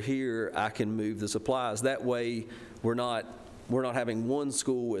supplies over here, I can move the supplies. That way, we're not having one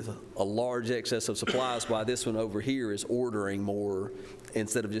school with a large excess of supplies while this one over here is ordering more,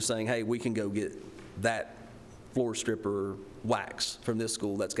 instead of just saying, hey, we can go get that floor stripper wax from this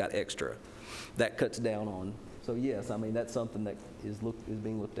school that's got extra. That cuts down on. So yes, I mean, that's something that is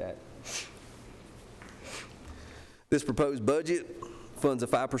being looked at. This proposed budget funds a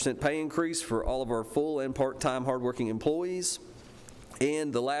 5% pay increase for all of our full and part-time hardworking employees.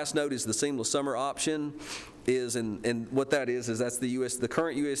 And the last note is the seamless summer option is, and what that is that's the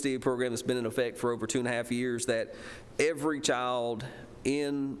current USDA program that's been in effect for over 2.5 years, that every child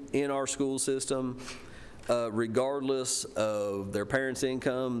in our school system, regardless of their parents'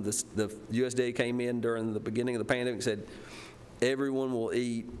 income, the USDA came in during the beginning of the pandemic and said, everyone will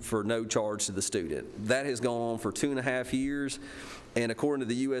eat for no charge to the student. That has gone on for 2.5 years, and according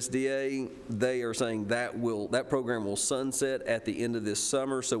to the USDA, they are saying that program will sunset at the end of this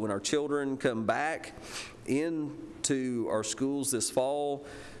summer. So when our children come back into our schools this fall,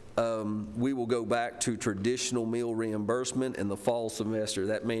 we will go back to traditional meal reimbursement in the fall semester.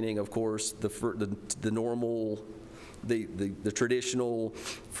 That meaning, of course, the normal, the traditional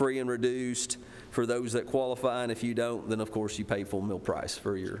free and reduced for those that qualify, and if you don't, then of course you pay full meal price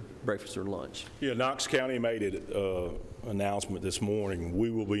for your breakfast or lunch. Yeah, Knox County made an announcement this morning. We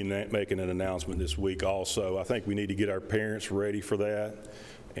will be making an announcement this week also. I think we need to get our parents ready for that,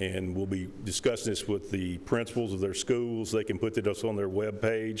 and we'll be discussing this with the principals of their schools. They can put this on their web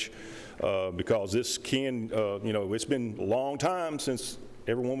page because this can, it's been a long time since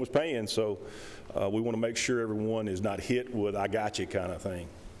everyone was paying, so we want to make sure everyone is not hit with "I got you" kind of thing.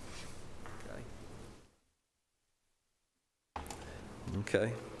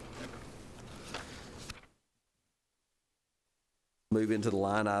 Okay. Move into the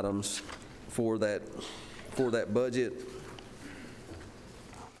line items for that budget.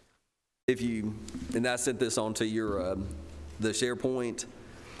 And I sent this on to your the SharePoint.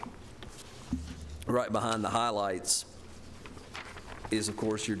 Right behind the highlights is, of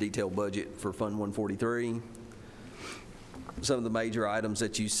course, your detailed budget for Fund 143. Some of the major items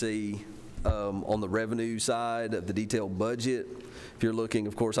that you see on the revenue side of the detailed budget. If you're looking,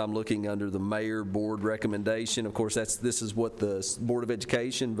 of course, I'm looking under the mayor board recommendation. Of course, this is what the Board of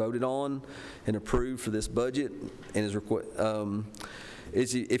Education voted on and approved for this budget. And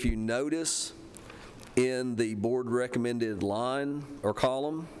if you notice in the board recommended line or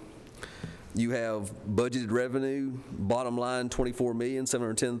column, you have budgeted revenue, bottom line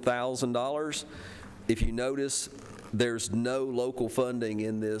 $24,710,000. If you notice, there's no local funding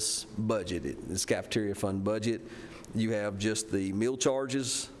in this budget, this cafeteria fund budget. You have just the meal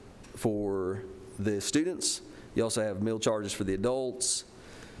charges for the students. You also have meal charges for the adults,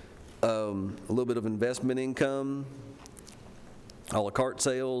 a little bit of investment income, a la carte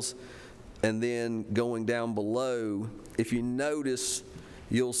sales, and then going down below, if you notice,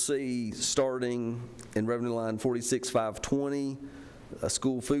 you'll see starting in revenue line 46,520, a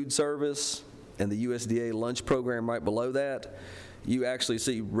school food service, and the USDA lunch program right below that. You actually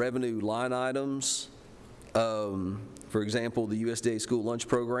see revenue line items. For example, the USDA school lunch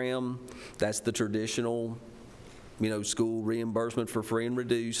program, that's the traditional, school reimbursement for free and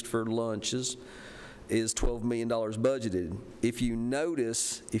reduced for lunches, is $12 million budgeted. If you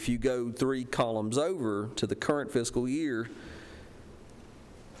notice, if you go 3 columns over to the current fiscal year,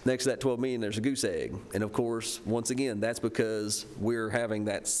 next to that $12 million, there's a goose egg. And of course, once again, that's because we're having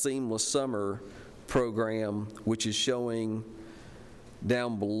that seamless summer program, which is showing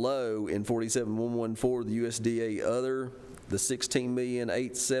Down below in 47,114, the USDA other, the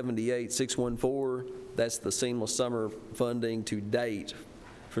 $16,878,614, that's the seamless summer funding to date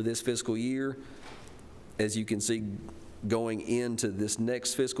for this fiscal year. As you can see, going into this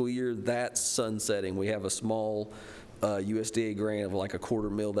next fiscal year, that's sunsetting. We have a small USDA grant of like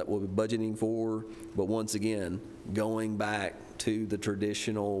 $250,000 that we'll be budgeting for, but once again, going back to the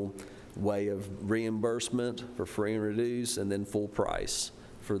traditional way of reimbursement for free and reduced, and then full price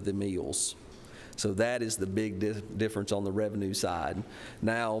for the meals. So that is the big difference on the revenue side.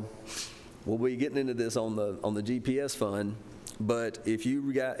 Now, we'll be getting into this on the GPS fund, but if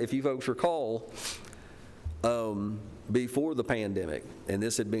you folks recall, before the pandemic, and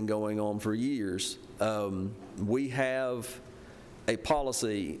this had been going on for years, we have a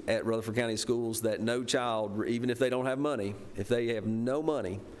policy at Rutherford County Schools that no child, even if they don't have money, if they have no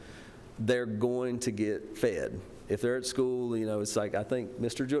money, they're going to get fed. If they're at school, you know, it's like, I think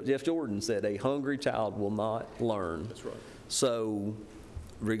Mr. Jeff Jordan said, a hungry child will not learn. That's right. So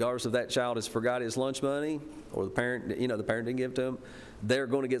regardless if that child has forgot his lunch money or the parent, you know, the parent didn't give it to them, they're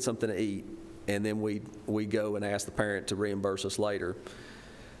going to get something to eat. And then we go and ask the parent to reimburse us later.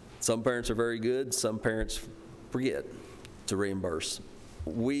 Some parents are very good. Some parents forget to reimburse.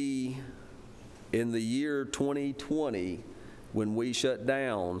 We, in the year 2020, when we shut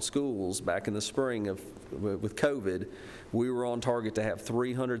down schools back in the spring with COVID, we were on target to have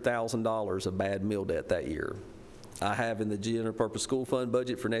 $300,000 of bad meal debt that year. I have in the general purpose school fund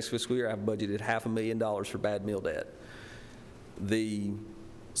budget for next fiscal year, I've budgeted $500,000 for bad meal debt. The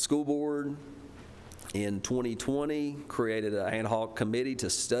school board in 2020 created an ad hoc committee to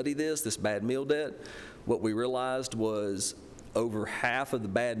study this bad meal debt. What we realized was over half of the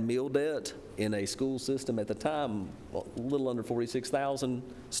bad meal debt in a school system at the time, a little under 46,000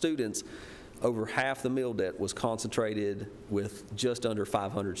 students, over half the meal debt was concentrated with just under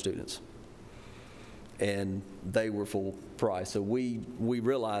 500 students. And they were full price. So we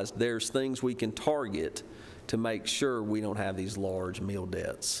realized there's things we can target to make sure we don't have these large meal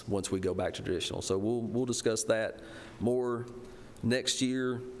debts once we go back to traditional. So we'll discuss that more next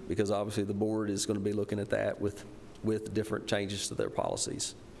year, because obviously the board is going to be looking at that with different changes to their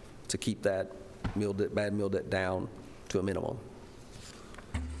policies to keep that bad meal debt down to a minimum.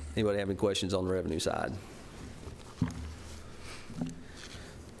 Anybody have any questions on the revenue side?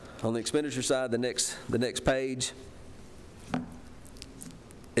 On the expenditure side, the next page,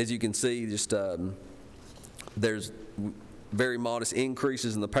 as you can see, just there's very modest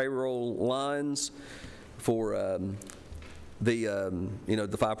increases in the payroll lines for the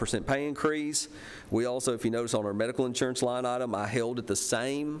 5% pay increase. We also, if you notice on our medical insurance line item, I held it the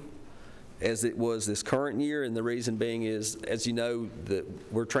same as it was this current year, and the reason being is, as you know,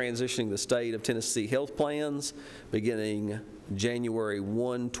 that we're transitioning the state of Tennessee health plans beginning January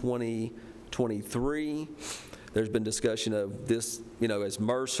 1, 2023. There's been discussion of this, you know, as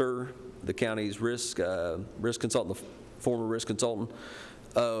Mercer, the county's risk consultant, the former risk consultant,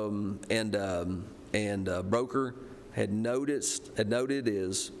 and broker had noted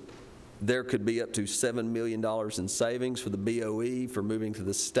is there could be up to $7 million in savings for the BOE for moving to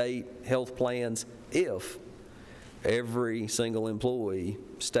the state health plans if every single employee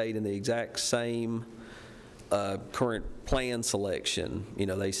stayed in the exact same current plan selection. You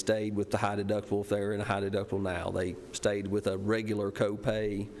know, they stayed with the high deductible if they're in a high deductible now. They stayed with a regular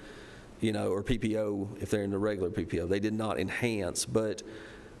copay, you know, or PPO if they're in the regular PPO. They did not enhance, but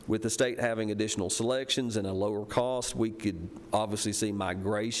with the state having additional selections and a lower cost, we could obviously see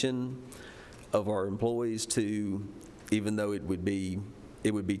migration of our employees to, even though it would be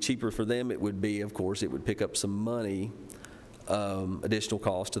cheaper for them, it would be, of course, it would pick up some money, additional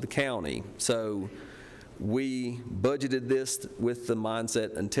cost to the county. So we budgeted this with the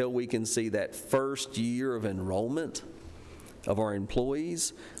mindset until we can see that first year of enrollment of our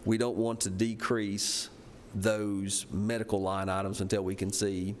employees, we don't want to decrease those medical line items until we can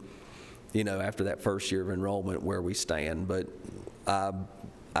see, you know, after that first year of enrollment where we stand. But I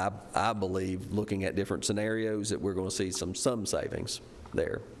believe, looking at different scenarios, that we're going to see some savings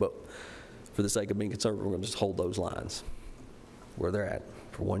there. But for the sake of being conservative, we're going to just hold those lines where they're at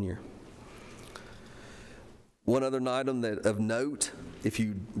for 1 year. One other item that of note, if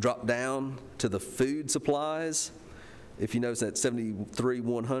you drop down to the food supplies, if you notice that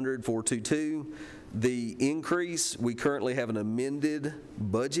 73,100,422, the increase, we currently have an amended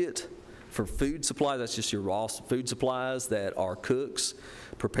budget for food supplies. That's just your raw food supplies that our cooks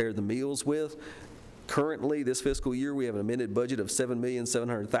prepare the meals with. Currently, this fiscal year, we have an amended budget of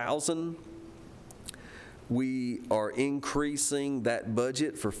 $7,700,000. We are increasing that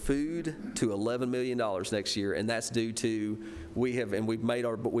budget for food to $11 million next year, and that's due to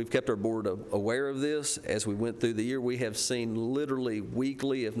we've kept our board aware of this as we went through the year. We have seen literally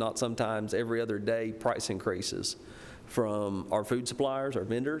weekly, if not sometimes every other day, price increases from our food suppliers, our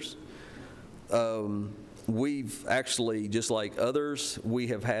vendors. We've actually, just like others, we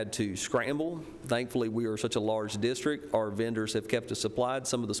have had to scramble. Thankfully, we are such a large district. Our vendors have kept us supplied.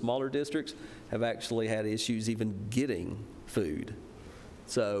 Some of the smaller districts have actually had issues even getting food,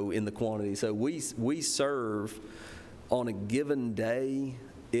 so in the quantity. So we serve, on a given day,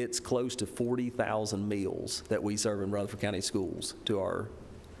 it's close to 40,000 meals that we serve in Rutherford County schools to our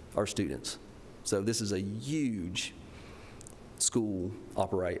students. So this is a huge school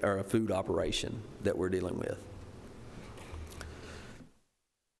food operation that we're dealing with.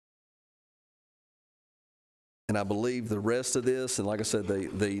 And I believe the rest of this, and like I said,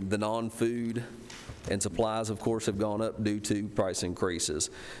 the non-food and supplies, of course, have gone up due to price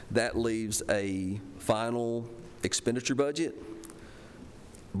increases. That leaves a final expenditure budget.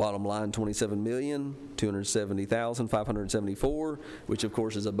 Bottom line, $27,270,574, which of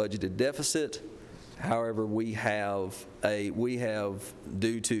course is a budgeted deficit. However, we have,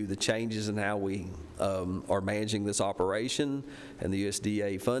 due to the changes in how we are managing this operation and the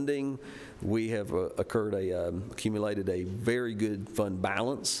USDA funding, we have accumulated a very good fund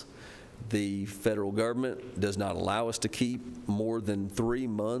balance. The federal government does not allow us to keep more than 3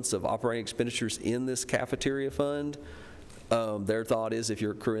 months of operating expenditures in this cafeteria fund. Their thought is, if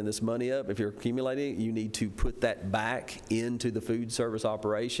you're accruing this money up, if you're accumulating it, you need to put that back into the food service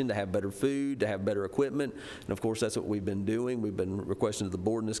operation to have better food, to have better equipment. And of course, that's what we've been doing. We've been requesting to the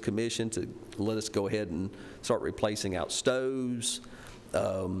board and this commission to let us go ahead and start replacing out stoves,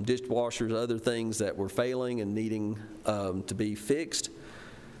 dishwashers, other things that were failing and needing to be fixed.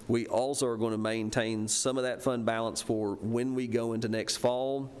 We also are going to maintain some of that fund balance for when we go into next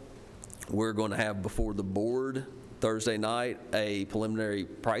fall. We're going to have before the board Thursday night a preliminary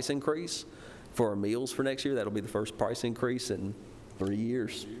price increase for our meals for next year. That'll be the first price increase in 3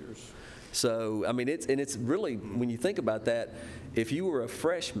 years. So, I mean, it's really, when you think about that, if you were a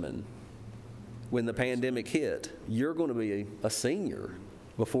freshman when the pandemic hit, you're going to be a senior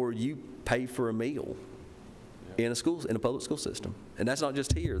before you pay for a meal in a public school system. And that's not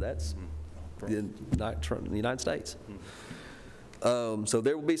just here, that's in the United States. So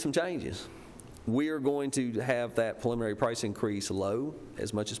there will be some changes. We are going to have that preliminary price increase low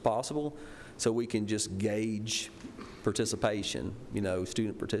as much as possible so we can just gauge participation,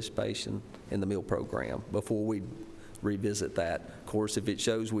 student participation in the meal program before we revisit that. Of course, if it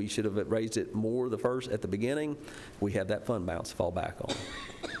shows we should have raised it more at the beginning, we have that fund balance to fall back on.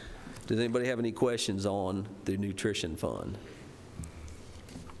 Does anybody have any questions on the nutrition fund?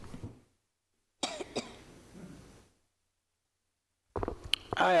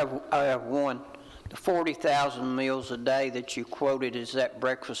 I have one. The 40,000 meals a day that you quoted, is that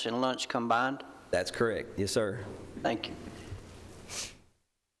breakfast and lunch combined? That's correct. Yes, sir. Thank you.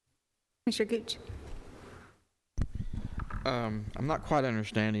 Mr. Gooch. I'm not quite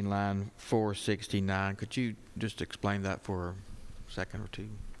understanding line 469. Could you just explain that for a second or two?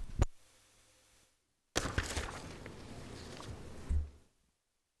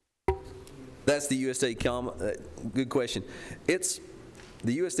 That's the USDA good question. It's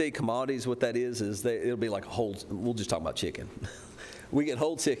the USDA commodities. What that is it'll be like we'll just talk about chicken. We get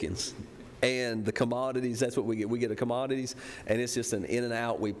whole chickens, and the commodities, that's what we get. We get the commodities, and it's just an in and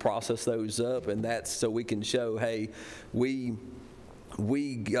out. We process those up, and that's so we can show, hey, we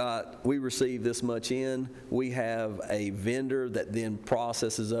received this much in. We have a vendor that then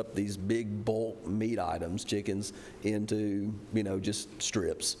processes up these big bulk meat items, chickens, into just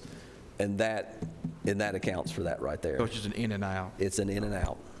strips. And that accounts for that right there. So it's just an in and out. It's an in and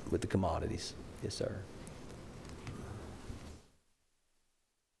out with the commodities. Yes, sir.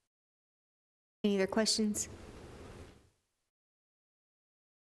 Any other questions?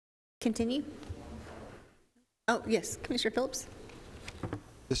 Continue. Oh, yes, Commissioner Phillips.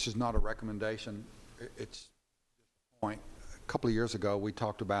 This is not a recommendation. It's a point. A couple of years ago, we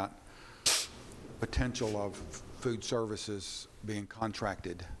talked about potential of food services being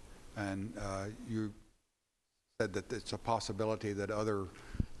contracted. And you said that it's a possibility that other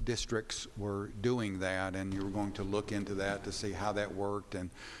districts were doing that, and you were going to look into that to see how that worked and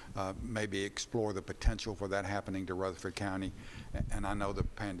maybe explore the potential for that happening to Rutherford County. And I know the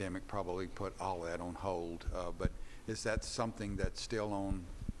pandemic probably put all of that on hold, but is that something that's still on?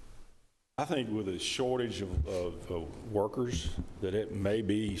 I think with a shortage of workers, that it may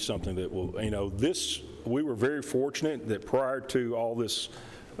be something that will, we were very fortunate that prior to all this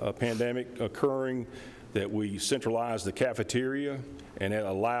pandemic occurring, that we centralized the cafeteria, and it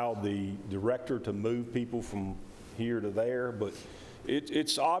allowed the director to move people from here to there. But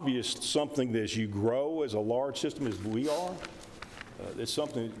it's obvious something that as you grow as a large system as we are, it's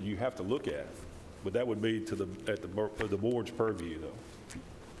something that you have to look at. But that would be to the board's purview, though.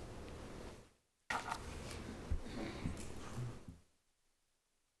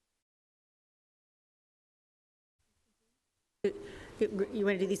 You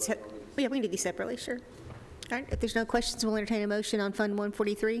want to do these? Yeah, we can do these separately, sure. All right, if there's no questions, we'll entertain a motion on Fund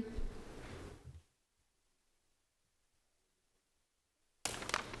 143.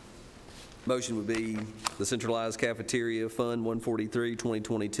 Motion would be the centralized cafeteria fund 143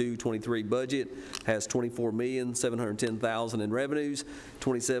 2022-23 budget has $24,710,000 in revenues,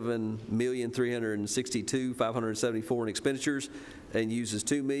 $27,362,574 in expenditures, and uses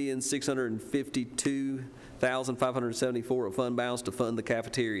 $2,652,574 of fund balance to fund the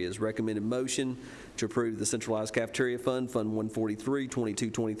cafeterias. Recommended motion to approve the centralized cafeteria fund 143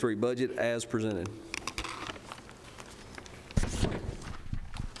 22-23 budget as presented.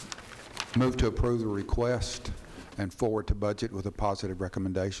 Move to approve the request and forward to budget with a positive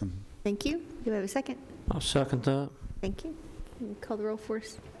recommendation. Thank you. Do I have a second? I'll second that. Thank you. Can you call the roll for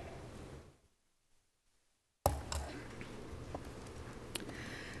us?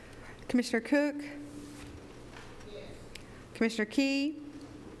 Commissioner Cook? Commissioner Key?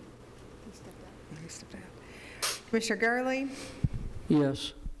 Commissioner Gurley?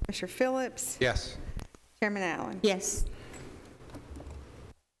 Yes. Commissioner Phillips? Yes. Chairman Allen? Yes.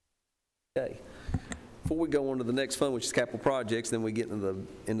 Okay. Before we go on to the next fund, which is capital projects, then we get into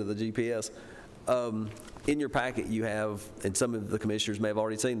the GPS. In your packet, you have, and some of the commissioners may have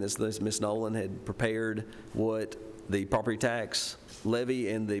already seen this, Ms. Nolan had prepared what the property tax levy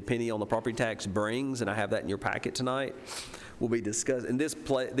and the penny on the property tax brings, and I have that in your packet tonight. We'll be discussing, and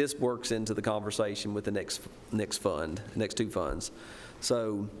this works into the conversation with the next two funds.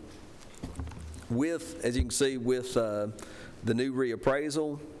 So, as you can see, with the new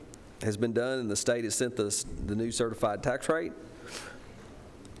reappraisal has been done, and the state has sent the new certified tax rate.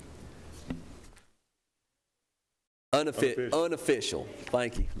 Unofficial.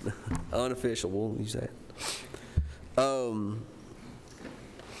 Thank you. Unofficial. We'll use that.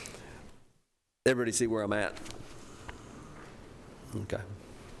 Everybody see where I'm at? Okay.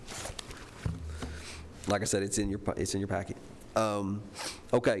 Like I said, it's in your packet.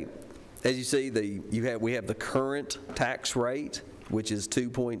 Okay. As you see, we have the current tax rate, which is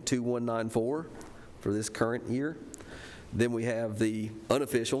 2.2194 for this current year. Then we have the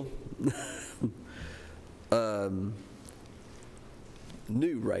unofficial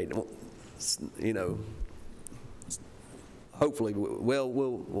new rate. You know, hopefully,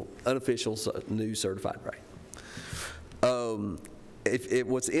 unofficial new certified rate.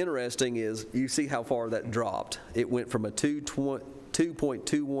 What's interesting is you see how far that dropped. It went from a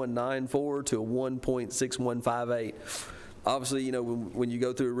 2.2194 to a 1.6158. Obviously, you know, when you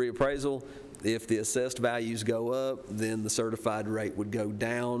go through a reappraisal, if the assessed values go up, then the certified rate would go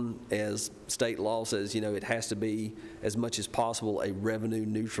down, as state law says, you know, it has to be as much as possible a revenue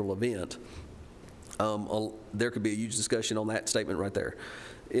neutral event. There could be a huge discussion on that statement right there,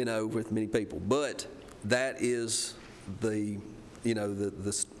 you know, with many people. But that is the, you know,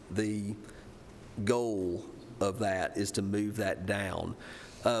 the goal of that is to move that down.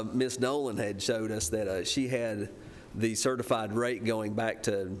 Ms. Nolan had showed us that she had the certified rate going back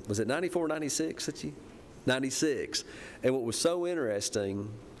to, was it 94, 96 that you? 96. And what was so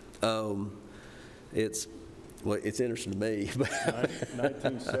interesting, it's interesting to me.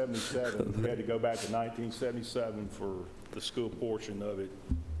 1977, we had to go back to 1977 for the school portion of it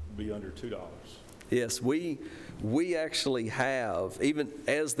to be under $2. Yes, we actually have, even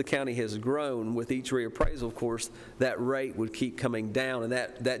as the county has grown with each reappraisal, of course, that rate would keep coming down, and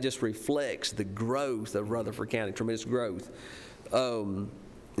that just reflects the growth of Rutherford County, tremendous growth, and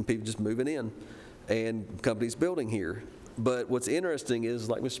people just moving in, and companies building here. But what's interesting is,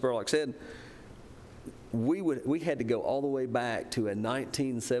 like Mr. Spurlock said, we had to go all the way back to a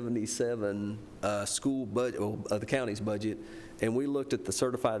 1977 school budget, the county's budget, and we looked at the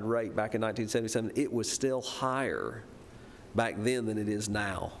certified rate back in 1977. It was still higher back then than it is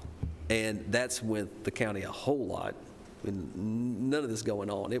now. And that's went the county a whole lot. I mean, none of this going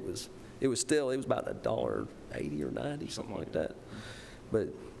on. It was about $1.80 or 90, something like that. But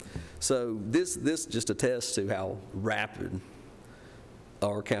so this just attests to how rapid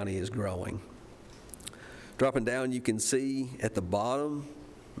our county is growing. Dropping down, you can see at the bottom,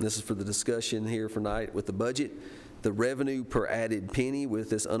 this is for the discussion here for tonight with the budget, the revenue per added penny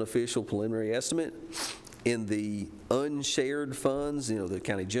with this unofficial preliminary estimate. In the unshared funds, the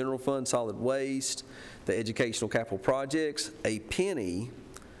county general fund, solid waste, the educational capital projects, a penny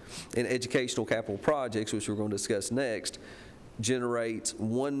in educational capital projects, which we're going to discuss next, generates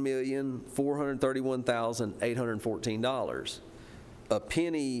 $1,431,814. A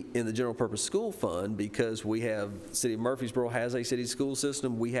penny in the general purpose school fund, because we have, City of Murfreesboro has a city school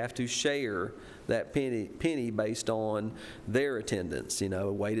system, we have to share that penny based on their attendance,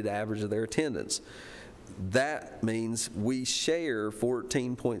 a weighted average of their attendance. That means we share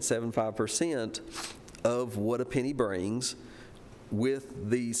 14.75% of what a penny brings with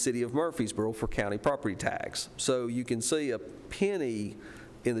the City of Murfreesboro for county property tax. So you can see a penny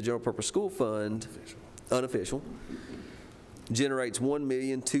in the general purpose school fund, unofficial, generates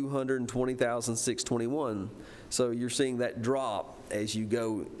 $1,220,621. So you're seeing that drop as you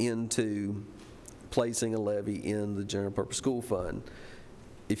go into placing a levy in the general purpose school fund.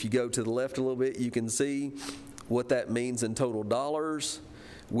 If you go to the left a little bit, you can see what that means in total dollars.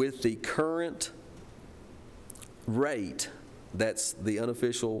 With the current rate, that's the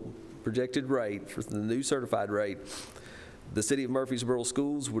unofficial projected rate for the new certified rate, the City of Murfreesboro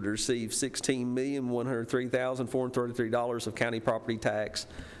schools would receive $16,103,433 of county property tax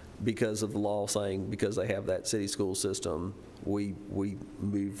because of the law saying because they have that city school system, we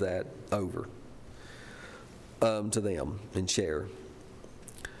move that over to them and share.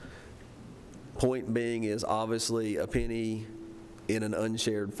 Point being is obviously a penny in an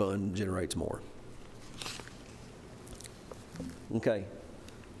unshared fund generates more. Okay,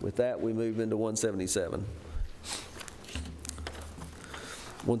 with that we move into 177.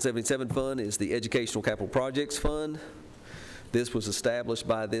 177 fund is the Educational Capital Projects Fund. This was established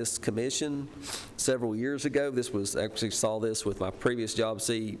by this commission several years ago. This was, actually saw this with my previous job.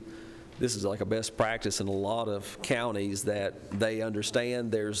 See, this is like a best practice in a lot of counties that they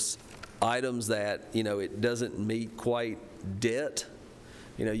understand there's items that, it doesn't meet quite debt.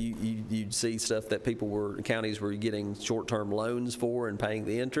 You'd see stuff that counties were getting short-term loans for and paying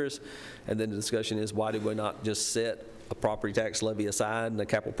the interest. And then the discussion is, why did we not just set a property tax levy aside in the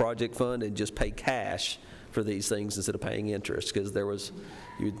capital project fund and just pay cash for these things instead of paying interest? Because there was,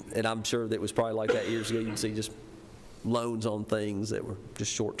 and I'm sure that was probably like that years ago, you'd see just loans on things that were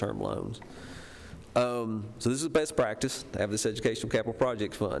just short-term loans. So this is best practice to have this educational capital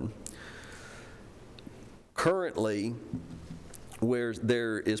project fund. Currently, where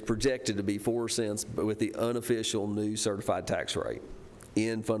there is projected to be 4 cents with the unofficial new certified tax rate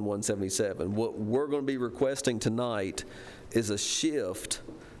in Fund 177. What we're going to be requesting tonight is a shift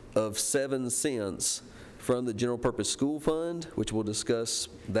of 7 cents from the general purpose school fund, which we'll discuss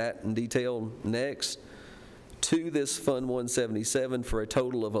that in detail next, to this Fund 177 for a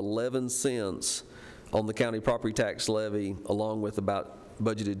total of 11 cents on the county property tax levy, along with about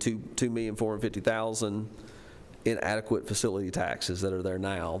budgeted $2,450,000 in adequate facility taxes that are there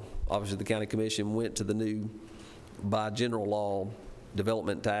now. Obviously, the county commission went to the new, by general law,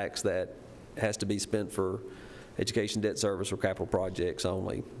 development tax that has to be spent for education debt service or capital projects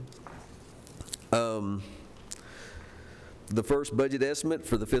only. The first budget estimate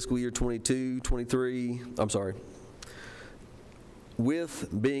for the fiscal year 22-23, I'm sorry,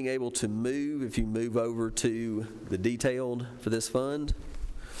 with being able to move, if you move over to the detailed for this fund,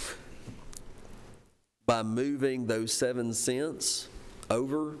 by moving those 7 cents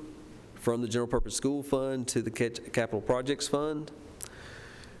over from the general purpose school fund to the capital projects fund,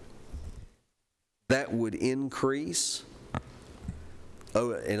 that would increase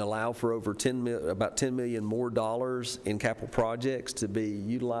and allow for over about $10 million more dollars in capital projects to be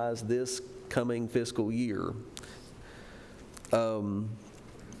utilized this coming fiscal year.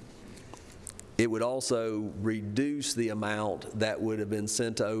 It would also reduce the amount that would have been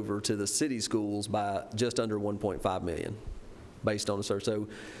sent over to the city schools by just under $1.5 million based on the search. So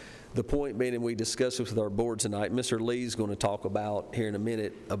the point being, and we discussed this with our board tonight, Mr. Lee's going to talk about here in a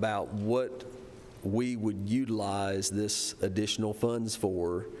minute about what we would utilize this additional funds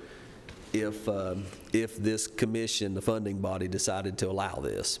for if this commission, the funding body, decided to allow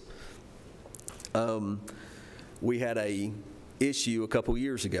this. We had a issue a couple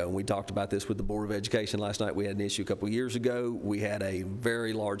years ago, and we talked about this with the Board of Education last night. We had an issue a couple years ago. We had a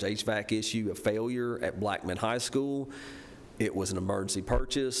very large HVAC issue, a failure at Blackman High School. It was an emergency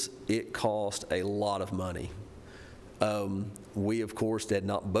purchase. It cost a lot of money. We, of course, had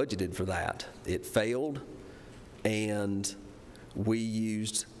not budgeted for that. It failed, and we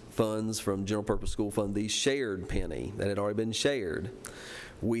used funds from General Purpose School Fund, the shared penny that had already been shared.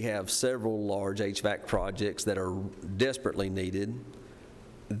 We have several large HVAC projects that are desperately needed.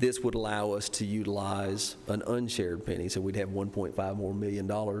 This would allow us to utilize an unshared penny, so we'd have $1.5 more million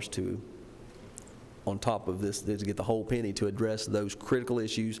to on top of this to get the whole penny to address those critical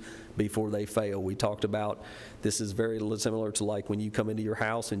issues before they fail. We talked about this is very similar to like when you come into your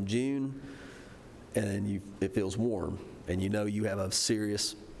house in June and it feels warm and you know you have a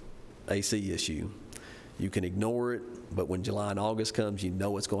serious AC issue. You can ignore it, but when July and August comes, you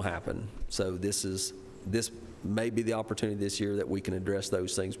know what's going to happen. So this may be the opportunity this year that we can address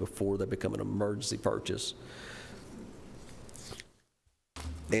those things before they become an emergency purchase.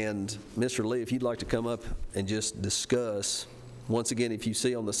 And Mr. Lee, if you'd like to come up and just discuss, once again, if you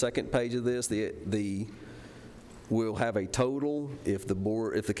see on the second page of this, we'll have a total, if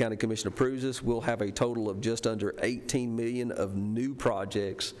the county commission approves this, we'll have a total of just under 18 million of new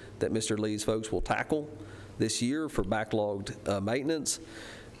projects that Mr. Lee's folks will tackle this year for backlogged maintenance.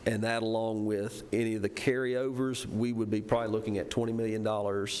 And that, along with any of the carryovers, we would be probably looking at $20 million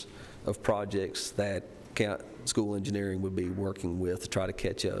of projects that school engineering would be working with to try to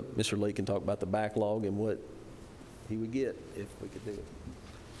catch up. Mr. Lee can talk about the backlog and what he would get if we could do it.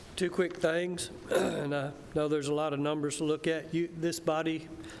 Two quick things, and I know there's a lot of numbers to look at. This body,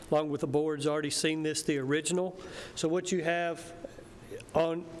 along with the board's already seen this, the original. So what you have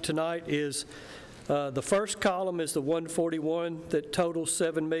on tonight is the first column is the 141 that totals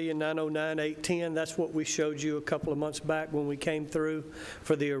 $7,909,810. That's what we showed you a couple of months back when we came through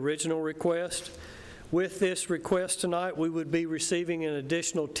for the original request. With this request tonight, we would be receiving an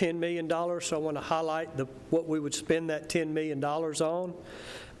additional $10 million, so I want to highlight what we would spend that $10 million on.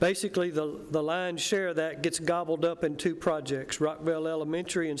 Basically, the lion's share of that gets gobbled up in two projects, Rockville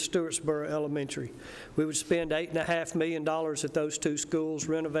Elementary and Stewartsboro Elementary. We would spend $8.5 million at those two schools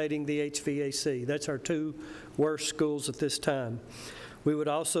renovating the HVAC. That's our two worst schools at this time. We would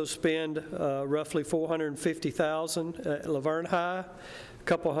also spend roughly $450,000 at Laverne High, a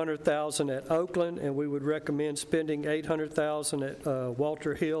couple $100,000 at Oakland, and we would recommend spending $800,000 at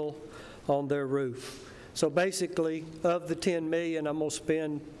Walter Hill on their roof. So basically, of the $10 million, I'm going to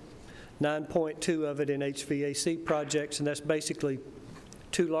spend 9.2 of it in HVAC projects, and that's basically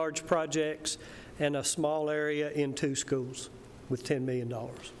two large projects and a small area in two schools with $10 million.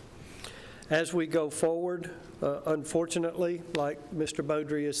 As we go forward, unfortunately, like Mr.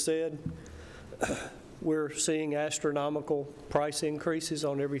 Beaudry has said, we're seeing astronomical price increases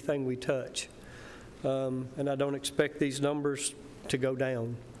on everything we touch. And I don't expect these numbers to go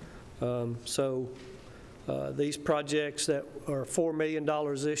down. These projects that are $4 million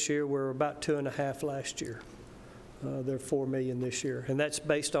this year were about $2.5 last year. They're $4 million this year, and that's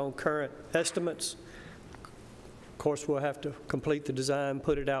based on current estimates. Of course, we'll have to complete the design,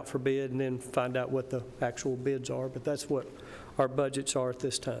 put it out for bid, and then find out what the actual bids are, but that's what our budgets are at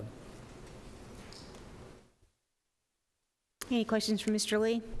this time. Any questions for Mr.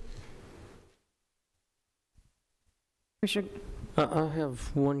 Lee? Commissioner? I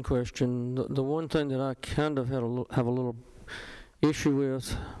have one question. The one thing that I kind of have a little issue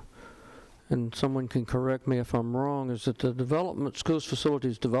with, and someone can correct me if I'm wrong, is that the schools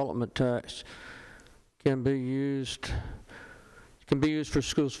facilities development tax can be used for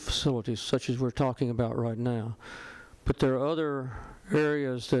schools facilities such as we're talking about right now. But there are other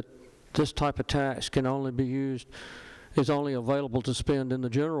areas that this type of tax can only be used, is only available to spend in the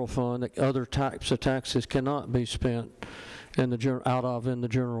general fund, that other types of taxes cannot be spent in the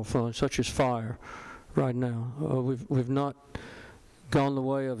general fund, such as fire right now. We've not gone the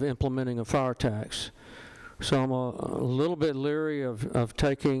way of implementing a fire tax. So I'm a little bit leery of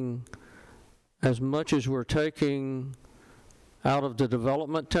taking as much as we're taking out of the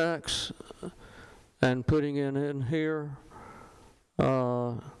development tax and putting it in here.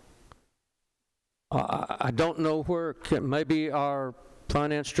 I don't know where, maybe our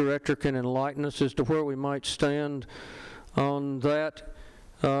finance director can enlighten us as to where we might stand on that.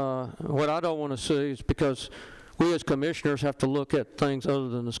 What I don't want to see is, because we as commissioners have to look at things other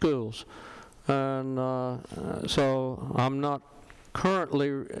than the schools. And so I'm not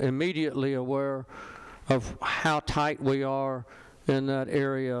currently immediately aware of how tight we are in that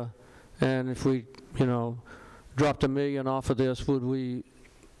area. And if we, dropped $1 million off of this, would we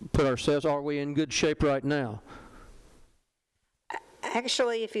put ourselves, are we in good shape right now?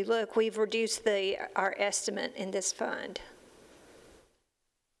 Actually, if you look, we've reduced our estimate in this fund.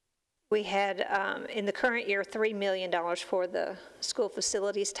 We had, in the current year, $3 million for the school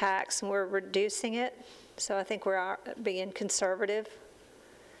facilities tax, and we're reducing it. So I think we're being conservative,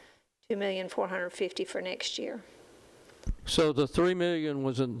 $2,450,000 for next year. So the $3 million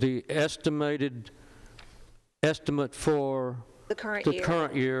was the estimated estimate for the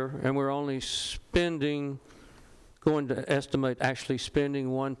current year, and we're only going to estimate actually spending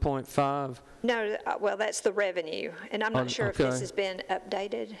 1.5? No, well, that's the revenue, and I'm not sure if this has been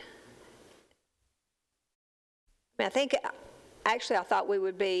updated. I think, actually, I thought we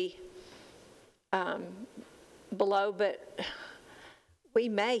would be below, but we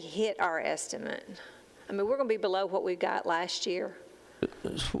may hit our estimate. I mean, we're going to be below what we got last year.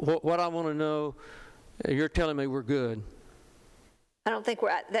 What I want to know, you're telling me we're good. I don't think we're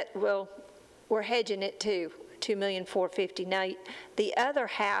at that. Well, we're hedging it to $2,450,000. Now, the other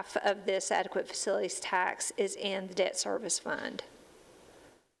half of this adequate facilities tax is in the debt service fund.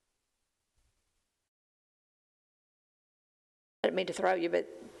 I didn't mean to throw you, but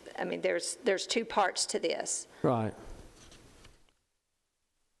I mean, there's two parts to this. Right.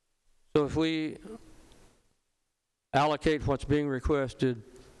 So if we allocate what's being requested,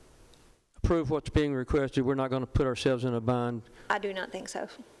 approve what's being requested, we're not going to put ourselves in a bind? I do not think so.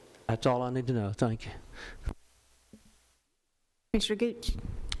 That's all I need to know. Thank you. Mr. Gooch.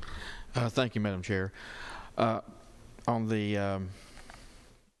 Thank you, Madam Chair. On the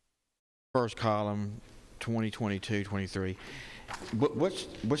first column, 2022-23,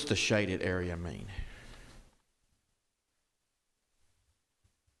 what's the shaded area mean?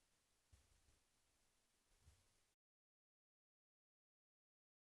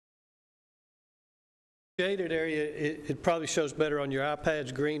 Shaded area, it probably shows better on your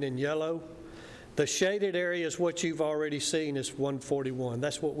iPads, green and yellow. The shaded area is what you've already seen is 141.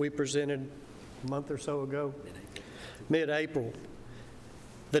 That's what we presented a month or so ago, mid-April.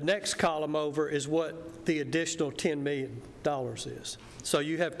 The next column over is what the additional $10 million is. So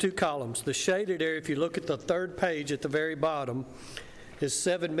you have two columns. The shaded area, if you look at the third page at the very bottom, is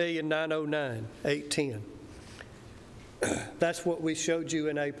 $7,909,810. That's what we showed you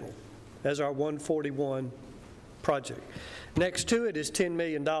in April as our 141 project. Next to it is $10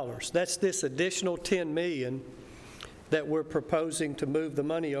 million. That's this additional $10 million that we're proposing to move the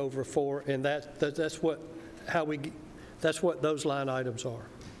money over for, and that's what those line items are.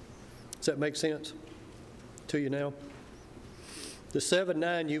 Does that make sense to you now? The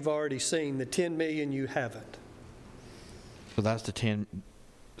 7.9 you've already seen, the 10 million you haven't. So that's the 10.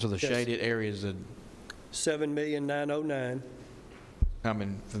 So the shaded areas that 7,909,000.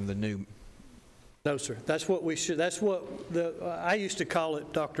 coming from the new. No, sir. That's what we should. That's what I used to call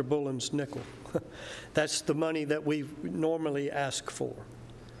it Dr. Bullen's nickel. That's the money that we normally ask for.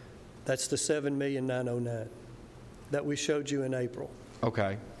 That's the 7,909,000 that we showed you in April.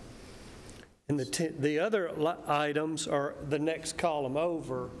 Okay. And the other items are the next column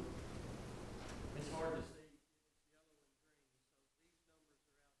over. It's hard to see.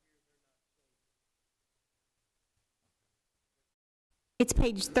 It's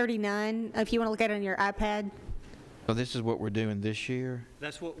page 39, if you want to look at it on your iPad. So this is what we're doing this year?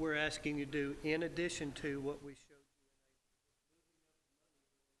 That's what we're asking you to do in addition to what we showed.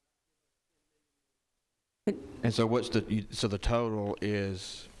 And so so the total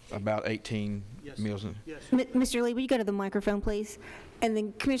is about 18 million? Yes. Mr. Lee, will you go to the microphone, please? And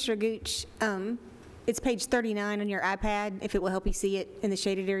then Commissioner Gooch, it's page 39 on your iPad, if it will help you see it in the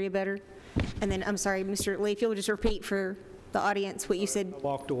shaded area better. And then, I'm sorry, Mr. Lee, if you'll just repeat for the audience what you said. I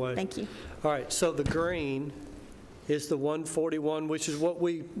walked away. Thank you. All right, so the green is the 141, which is what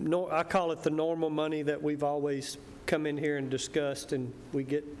I call it the normal money that we've always come in here and discussed, and we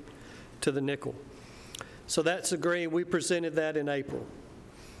get to the nickel. So that's the green. We presented that in April.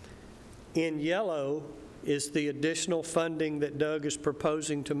 In yellow is the additional funding that Doug is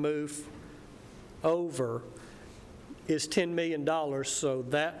proposing to move over is $10 million, so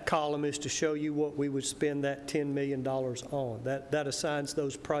that column is to show you what we would spend that $10 million on. That assigns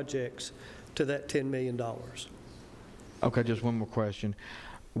those projects to that $10 million. Okay, just one more question.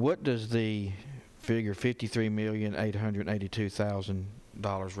 What does the figure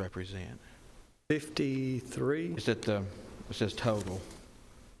 $53,882,000 represent? 53? Is it it says total.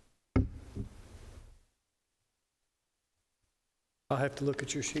 I'll have to look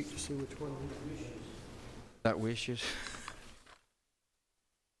at your sheet to see which one. That wishes?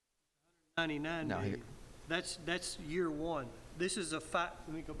 99 No, million. That's year one. This is let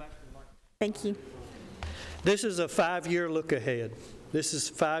me go back to the market. Thank you. This is a 5-year look ahead. This is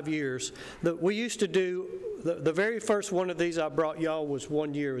 5 years. We used to do, the very first one of these I brought y'all was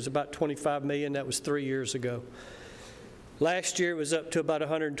 1 year. It was about 25 million. That was 3 years ago. Last year it was up to about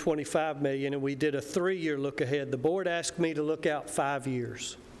 125 million, and we did a 3-year look ahead. The board asked me to look out 5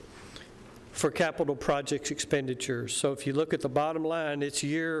 years for capital projects expenditures. So if you look at the bottom line, it's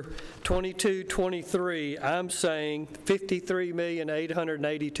year 22, 23. I'm saying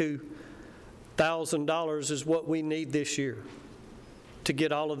 $53,882,000 is what we need this year to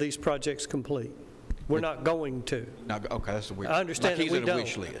get all of these projects complete. We're not going to. No, okay, that's a wish. I understand like that we he's don't. a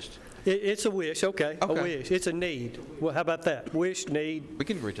wish list. It's a wish, okay, a Okay. wish. It's a need. Well, how about that? Wish, need, We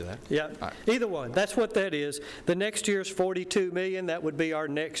can agree to that. yeah. All right. Either one, that's what that is. The next year's 42 million, that would be our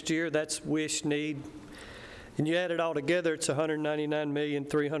next year. That's wish, need. And you add it all together, it's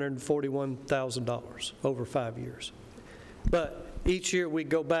 $199,341,000 over 5 years. But each year we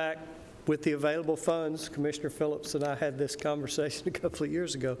go back with the available funds. Commissioner Phillips and I had this conversation a couple of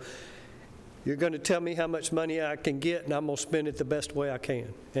years ago. You're going to tell me how much money I can get, and I'm going to spend it the best way I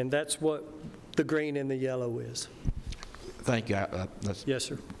can. And that's what the green and the yellow is. Thank you. That's Yes,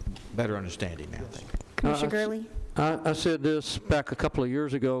 sir. better understanding now, thank you. Commissioner Gurley? I said this back a couple of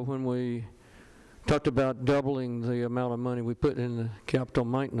years ago when we talked about doubling the amount of money we put in the capital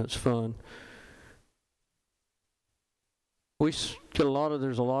maintenance fund. We get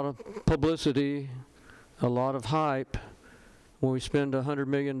there's a lot of publicity, a lot of hype when we spend $100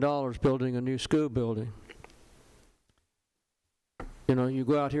 million building a new school building. You know, you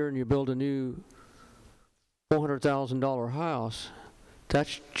go out here and you build a new $400,000 house.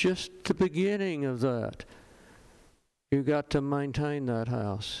 That's just the beginning of that. You got to maintain that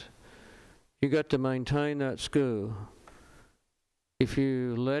house. You got to maintain that school. If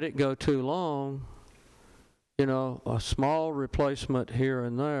you let it go too long, you know, a small replacement here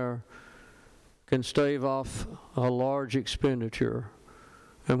and there can stave off a large expenditure.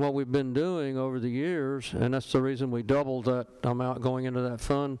 And what we've been doing over the years, and that's the reason we doubled that amount going into that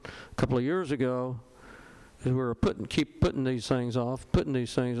fund a couple of years ago, is we were keep putting these things off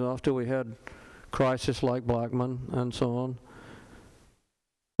till we had crisis like Blackman and so on.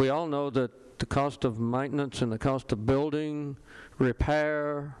 We all know that the cost of maintenance and the cost of building,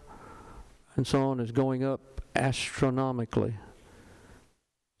 repair, and so on is going up astronomically.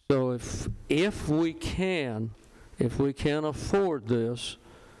 So if we can afford this,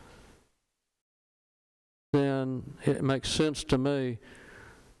 then it makes sense to me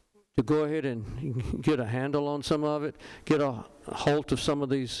to go ahead and get a handle on some of it, get a hold of some of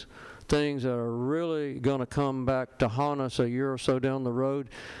these things that are really going to come back to haunt us a year or so down the road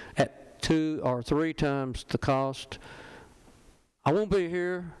at 2 or 3 times the cost. I won't be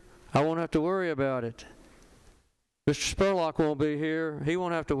here. I won't have to worry about it. Mr. Spurlock won't be here. He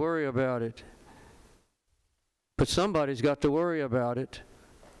won't have to worry about it. But somebody's got to worry about it,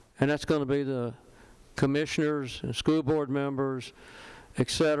 and that's going to be the commissioners and school board members,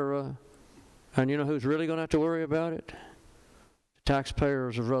 etc. And you know who's really going to have to worry about it? The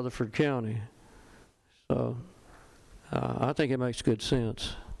taxpayers of Rutherford County. So I think it makes good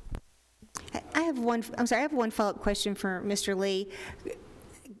sense. I have one follow-up question for Mr. Lee.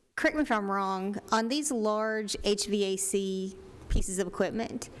 Correct me if I'm wrong, on these large HVAC pieces of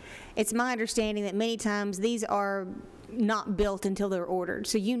equipment, it's my understanding that many times these are not built until they're ordered.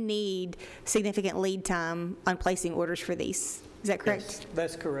 So you need significant lead time on placing orders for these. Is that correct? Yes,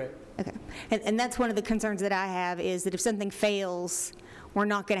 that's correct. Okay. And that's one of the concerns that I have, is that if something fails, we're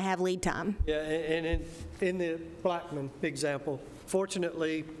not going to have lead time. Yeah, and in the Blackman example,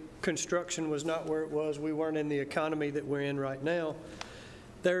 fortunately, construction was not where it was. We weren't in the economy that we're in right now.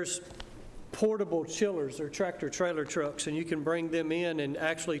 There's portable chillers or tractor-trailer trucks, and you can bring them in and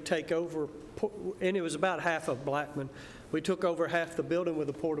actually take over, and it was about half of Blackman. We took over half the building with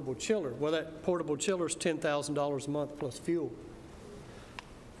a portable chiller. Well, that portable chiller is $10,000 a month plus fuel.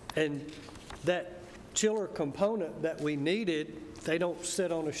 And that chiller component that we needed, they don't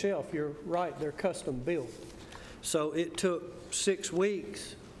sit on a shelf. You're right, they're custom built. So it took 6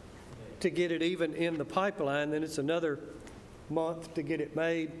 weeks to get it even in the pipeline, then it's another month to get it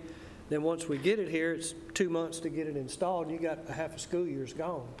made. Then once we get it here, it's 2 months to get it installed, and you got a half a school year's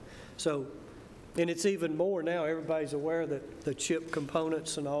gone. So, and it's even more now. Everybody's aware that the chip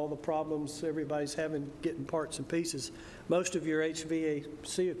components and all the problems everybody's having getting parts and pieces. Most of your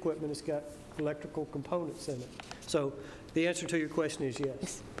HVAC equipment has got electrical components in it. So the answer to your question is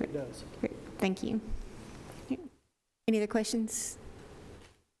yes, it does. Great. Thank you. Any other questions?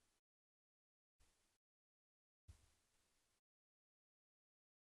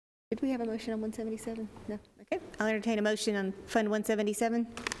 Did we have a motion on 177? No. Okay. I'll entertain a motion on Fund 177.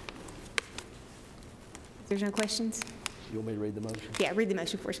 If there's no questions? You want me to read the motion? Yeah, read the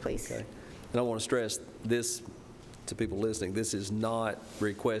motion for us, please. Okay. And I want to stress this to people listening. This is not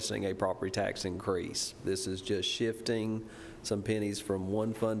requesting a property tax increase. This is just shifting some pennies from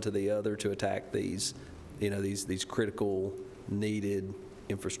one fund to the other to attack these, these critical, needed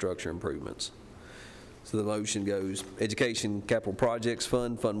infrastructure improvements. So the motion goes, Education Capital Projects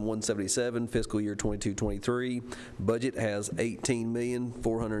Fund, Fund 177, fiscal year 22-23. Budget has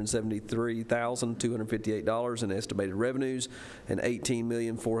 $18,473,258 in estimated revenues and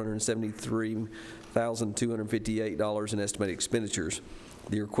 $18,473,258 in estimated expenditures.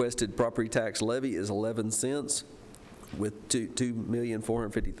 The requested property tax levy is 11 cents, with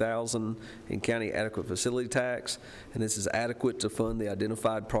 $2,450,000 in county adequate facility tax, and this is adequate to fund the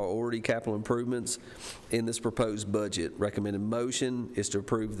identified priority capital improvements in this proposed budget. Recommended motion is to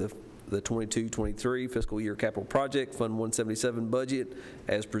approve the 22-23 fiscal year capital project Fund 177 budget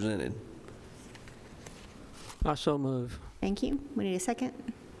as presented. I so move. Thank you. We need a second.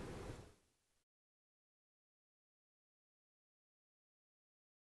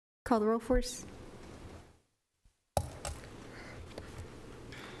 Call the roll for us.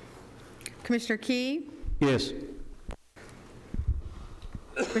 Commissioner Key, Yes.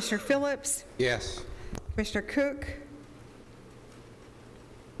 Commissioner Phillips, Yes. Commissioner Cook,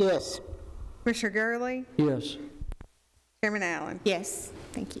 Yes. Commissioner Gurley, Yes. Chairman Allen. Yes,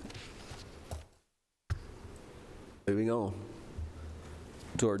 thank you. Moving on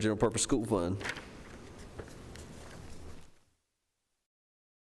to our general purpose school fund.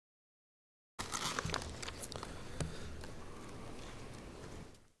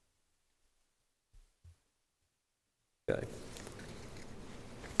 Okay.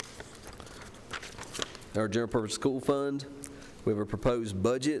 Our general purpose school fund, we have a proposed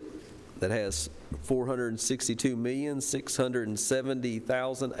budget that has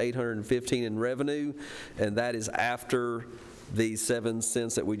 $462,670,815 in revenue, and that is after the 7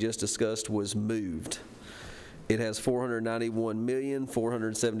 cents that we just discussed was moved. It has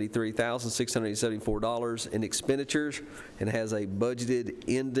 $491,473,674 in expenditures, and has a budgeted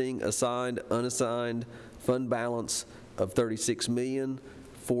ending assigned, unassigned fund balance of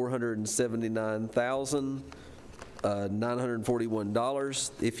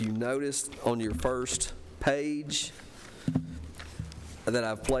 $36,479,941. If you noticed on your first page that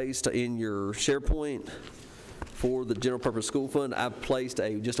I've placed in your SharePoint for the general purpose school fund, I've placed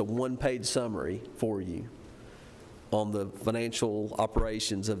just a one-page summary for you on the financial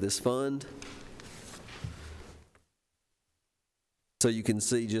operations of this fund. So you can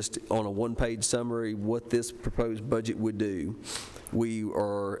see just on a one-page summary what this proposed budget would do. We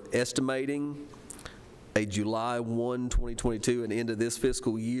are estimating a July 1, 2022, and end of this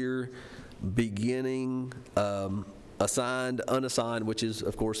fiscal year, beginning assigned, unassigned, which is,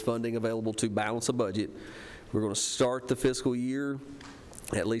 of course, funding available to balance a budget. We're going to start the fiscal year,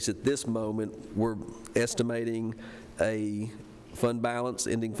 at least at this moment, we're estimating a fund balance,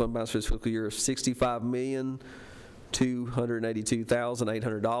 ending fund balance for this fiscal year of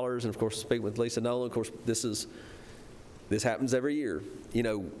 $65,282,800. And of course, speaking with Lisa Nolan, of course, this happens every year. You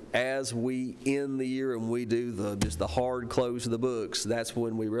know, as we end the year and we do just the hard close of the books, that's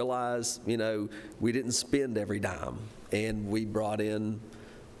when we realize, you know, we didn't spend every dime, and we brought in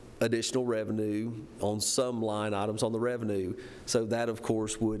additional revenue on some line items on the revenue. So that, of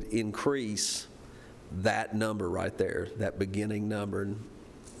course, would increase that number right there, that beginning number. And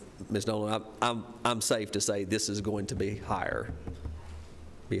Ms. Nolan, I'm safe to say this is going to be higher.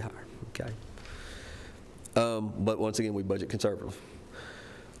 Okay. But once again, we budget conservative.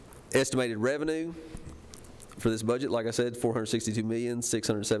 Estimated revenue for this budget, like I said,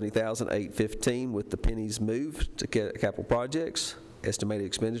 $462,670,815 with the pennies moved to capital projects. Estimated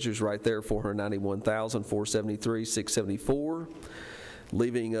expenditures right there, $491,473,674,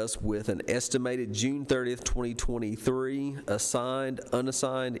 leaving us with an estimated June 30th, 2023 assigned,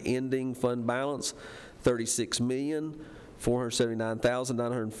 unassigned ending fund balance,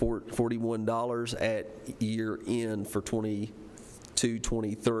 $36,479,941 at year end for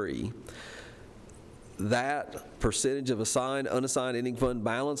 22-23. That percentage of assigned, unassigned ending fund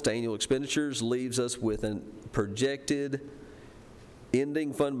balance to annual expenditures leaves us with a projected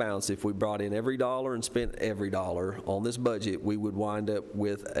ending fund balance. If we brought in every dollar and spent every dollar on this budget, we would wind up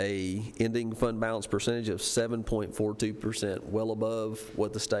with a ending fund balance percentage of 7.42%, well above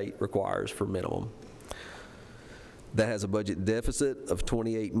what the state requires for minimum. That has a budget deficit of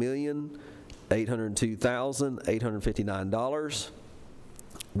 $28,802,859,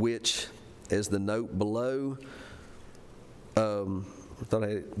 which, as the note below,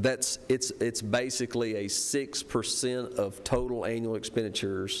 it's basically a 6% of total annual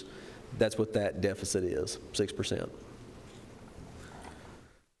expenditures. That's what that deficit is, 6%.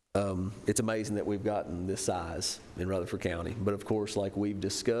 It's amazing that we've gotten this size in Rutherford County. But of course, like we've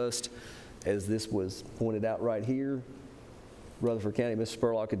discussed, as this was pointed out right here, Rutherford County, Mr.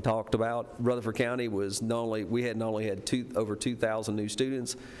 Spurlock had talked about, Rutherford County was we had over 2,000 new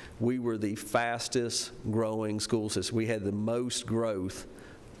students. We were the fastest growing school system. We had the most growth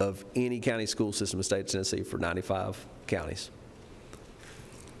of any county school system in the state of Tennessee for 95 counties.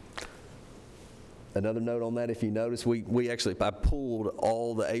 Another note on that, if you notice, I pulled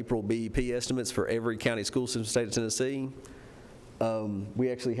all the April BEP estimates for every county school system in the state of Tennessee.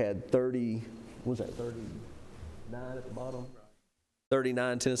 We actually had 30, what was that, 39 at the bottom?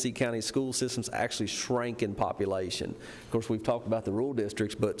 39 Tennessee County school systems actually shrank in population. Of course, we've talked about the rural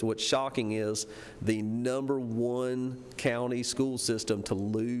districts, but what's shocking is the #1 county school system to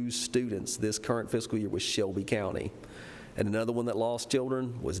lose students this current fiscal year was Shelby County. And another one that lost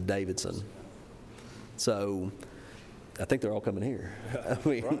children was Davidson. So I think they're all coming here. I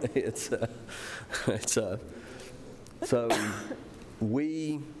mean, so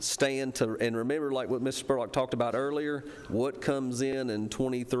we stand to, and remember, like what Mr. Spurlock talked about earlier, what comes in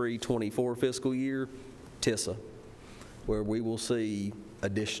 23-24 fiscal year? TISA, where we will see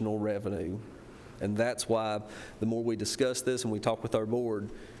additional revenue. And that's why the more we discuss this and we talk with our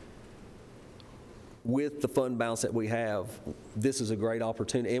board, with the fund balance that we have, this is a great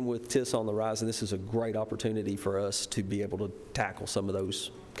opportunity, and with TISA on the rise, and this is a great opportunity for us to be able to tackle some of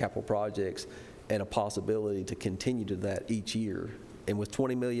those capital projects and a possibility to continue to that each year. And with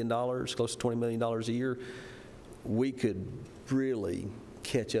 $20 million, close to $20 million a year, we could really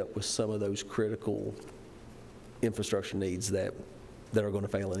catch up with some of those critical infrastructure needs that are going to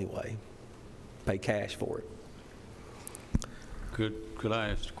fail anyway. Pay cash for it. Could I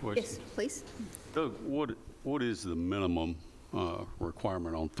ask a question? Yes, please. Doug, what is the minimum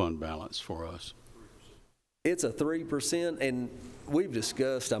requirement on fund balance for us? It's a 3%, and we've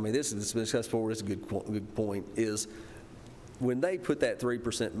discussed, I mean, this has been discussed before, it's a good point, is when they put that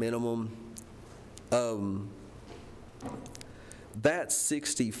 3% minimum, that's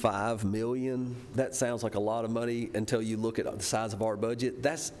 $65 million. That sounds like a lot of money until you look at the size of our budget.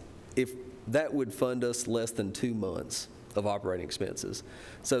 That would fund us less than 2 months of operating expenses.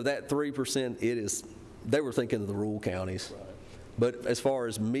 So that 3%, they were thinking of the rural counties. Right. But as far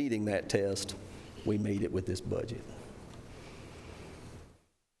as meeting that test, we meet it with this budget.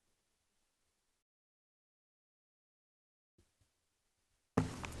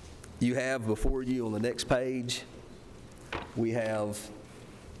 You have before you on the next page, we have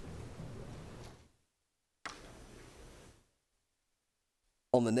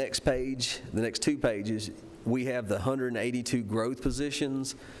on the next page, the next 2 pages, we have the 182 growth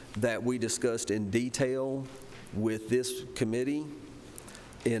positions that we discussed in detail with this committee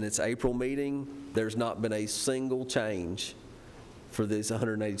in its April meeting. There's not been a single change for these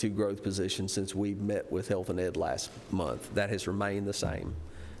 182 growth positions since we met with Health and Ed last month. That has remained the same.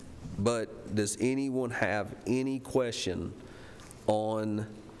 But does anyone have any question on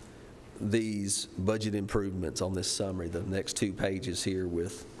these budget improvements on this summary, the next 2 pages here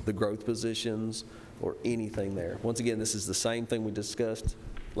with the growth positions or anything there? Once again, this is the same thing we discussed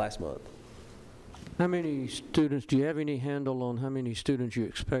last month. How many students, do you have any handle on how many students you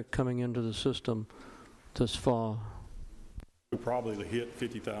expect coming into the system this fall? We'll probably hit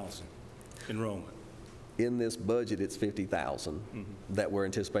 50,000 enrollment. In this budget, it's 50,000 that we're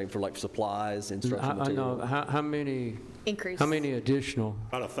anticipating for like supplies, instructional material. I know. How many? Increase. How many additional?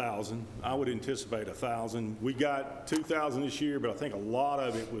 About 1,000. I would anticipate 1,000. We got 2,000 this year, but I think a lot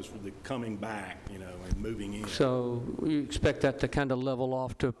of it was for the coming back, and moving in. So you expect that to kind of level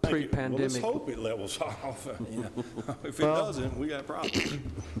off to pre-pandemic? Well, let's hope it levels off. If it doesn't, we got problems.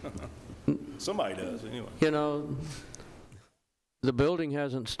 Somebody does, anyway. The building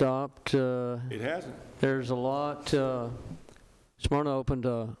hasn't stopped. It hasn't. There's a lot. Smyrna opened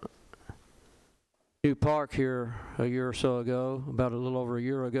a new park here a year or so ago, about a little over a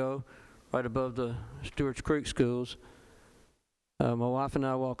year ago, right above the Stewart's Creek schools. My wife and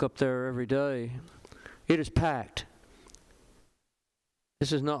I walk up there every day. It is packed.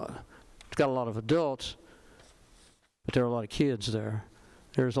 It's got a lot of adults, but there are a lot of kids there.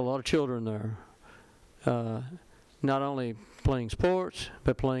 There's a lot of children there. Not only playing sports,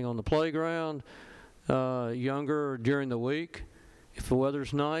 but playing on the playground, younger during the week. If the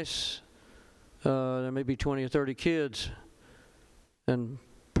weather's nice, there may be 20 or 30 kids and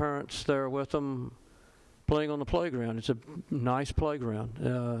parents there with them playing on the playground. It's a nice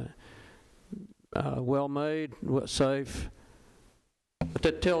playground, well made, safe. What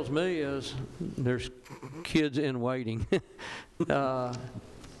that tells me is there's kids in waiting.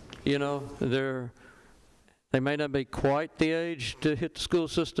 They may not be quite the age to hit the school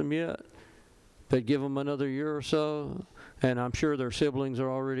system yet, but give them another year or so, and I'm sure their siblings are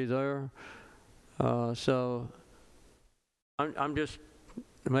already there. So I'm just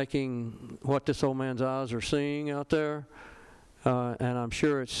making what this old man's eyes are seeing out there, and I'm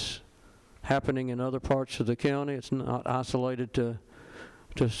sure it's happening in other parts of the county. It's not isolated to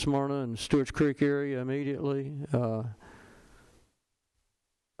Smyrna and Stewart's Creek area immediately.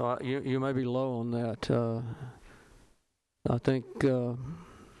 You may be low on that. I think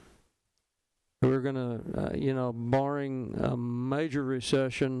we're going to, you know, barring a major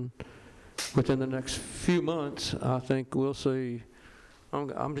recession within the next few months, I think we'll see,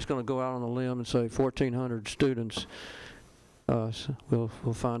 I'm just going to go out on a limb and say 1,400 students. So we'll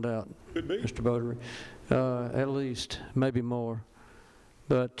find out, Could be. Mr. Bodery, at least, maybe more.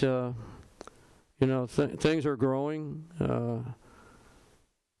 But, you know, things are growing.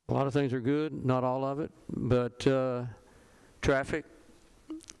 A lot of things are good, not all of it, but traffic,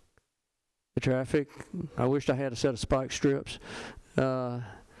 I wished I had a set of spike strips. You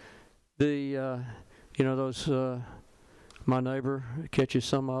know, those, my neighbor catches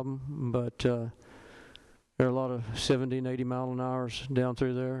some of them, but there are a lot of 70 and 80 mile an hours down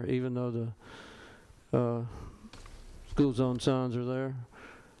through there, even though the school zone signs are there.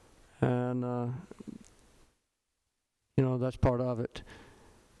 And, you know, that's part of it.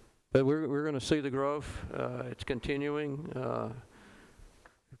 But we're going to see the growth. It's continuing.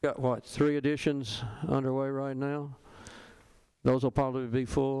 We've got, what, 3 additions underway right now? Those will probably be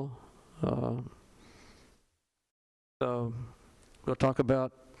full. So we'll talk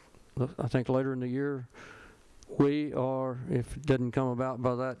about, I think, later in the year. We are, if it doesn't come about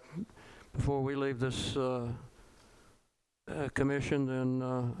by that, before we leave this commission, then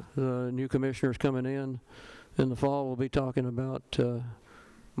the new commissioners coming in the fall will be talking about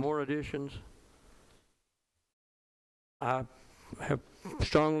more additions. I have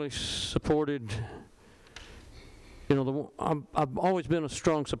strongly supported, you know, I've always been a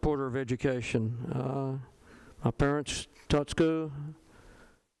strong supporter of education. My parents taught school.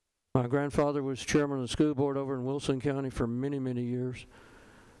 My grandfather was chairman of the school board over in Wilson County for many, many years.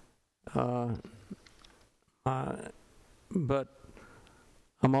 But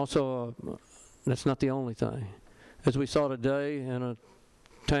I'm also, that's not the only thing. As we saw today in a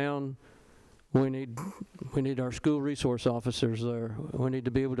town, we need our school resource officers there. We need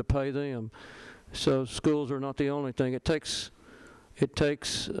to be able to pay them. So schools are not the only thing. It takes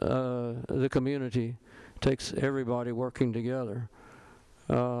the community, it takes everybody working together.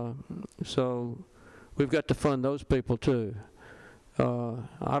 So we've got to fund those people too.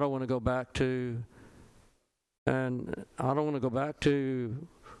 I don't want to go back to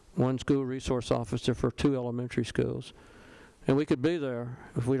one school resource officer for 2 elementary schools. And we could be there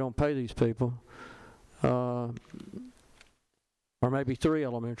if we don't pay these people. Or maybe 3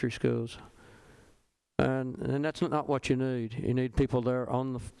 elementary schools. And that's not what you need. You need people there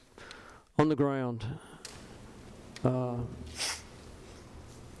on the ground.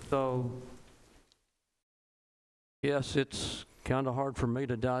 So yes, it's kind of hard for me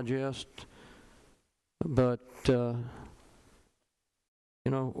to digest, but you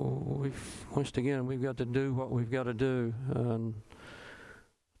know, once again, we've got to do what we've got to do. And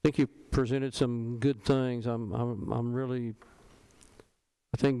I think you presented some good things. I'm really,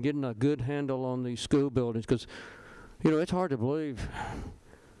 I think, getting a good handle on these school buildings, because, you know, it's hard to believe.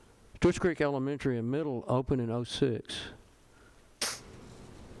 Stewart Creek Elementary and Middle opened in 06.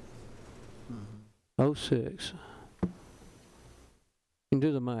 06. You can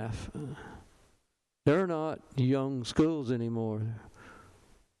do the math. They're not young schools anymore.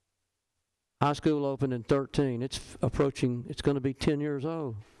 High school opened in 13. It's approaching, it's going to be 10 years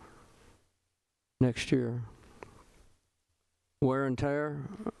old next year. Wear and tear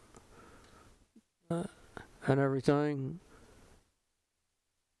and everything.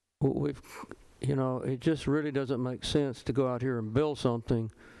 You know, it just really doesn't make sense to go out here and build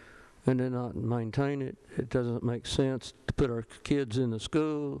something and then not maintain it. It doesn't make sense to put our kids in the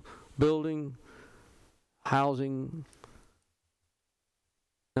school building, housing,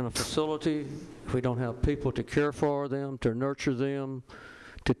 in a facility if we don't have people to care for them, to nurture them,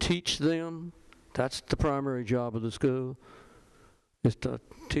 to teach them. That's the primary job of the school, is to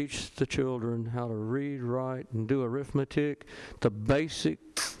teach the children how to read, write, and do arithmetic, the basic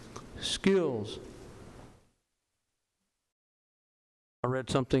skills. I read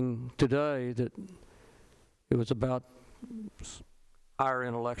something today that it was about higher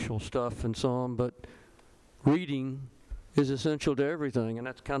intellectual stuff and so on, but reading is essential to everything, and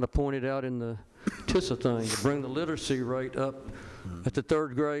that's kind of pointed out in the TISA thing, to bring the literacy rate up at the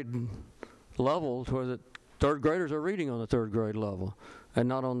 3rd grade level, where the 3rd graders are reading on the 3rd grade level and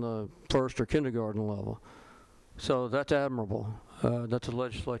not on the 1st or kindergarten level. So that's admirable that the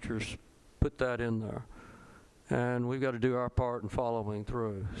legislatures put that in there, and we've got to do our part in following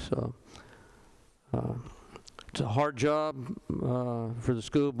through. So it's a hard job for the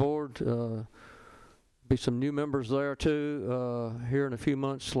school board. Be some new members there too here in a few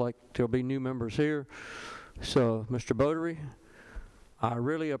months, like there'll be new members here. So Mr. Bodery, I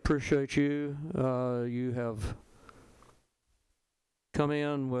really appreciate you. You have come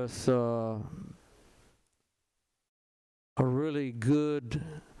in with a really good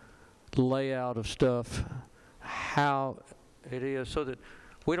layout of stuff, how it is, so that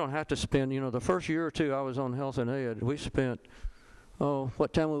we don't have to spend, the first year or two I was on health and ed, we spent,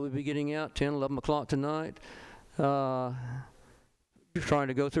 what time would we be getting out? 10, 11 o'clock tonight? Trying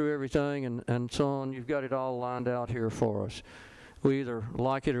to go through everything and so on. You've got it all lined out here for us. We either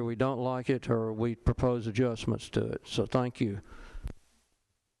like it or we don't like it, or we propose adjustments to it. So thank you.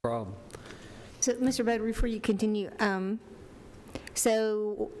 Problem. So, Mr. Bode, before you continue,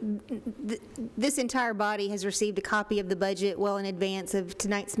 this entire body has received a copy of the budget well in advance of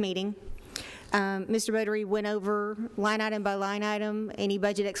tonight's meeting. Mr. Bodary went over line item by line item, any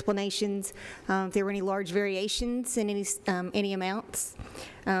budget explanations, if there were any large variations in any amounts.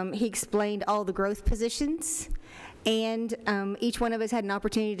 He explained all the growth positions, and each one of us had an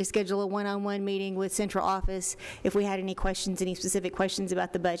opportunity to schedule a one-on-one meeting with central office if we had any questions, any specific questions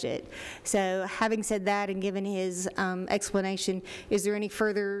about the budget. So having said that and given his explanation, is there any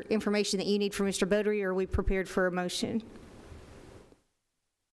further information that you need from Mr. Bodary, or are we prepared for a motion?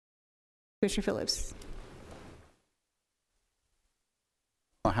 Commissioner Phillips.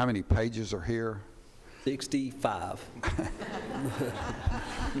 How many pages are here? 65.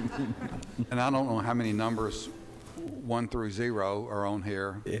 And I don't know how many numbers 1 through 0 are on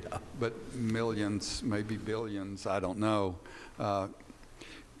here. Yeah. But millions, maybe billions, I don't know. But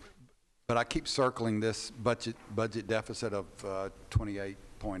I keep circling this budget deficit of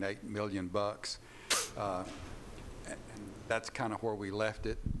 28.8 million bucks. And that's kind of where we left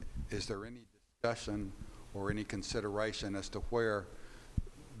it. Is there any discussion or any consideration as to where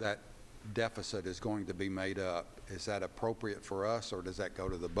that deficit is going to be made up? Is that appropriate for us, or does that go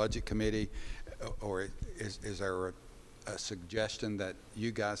to the budget committee? Or is there a suggestion that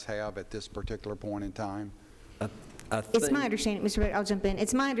you guys have at this particular point in time? It's my understanding, Mr. Baker, I'll jump in.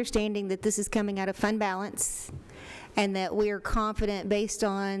 It's my understanding that this is coming out of fund balance, and that we are confident, based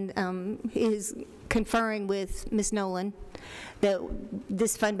on his conferring with Ms. Nolan, that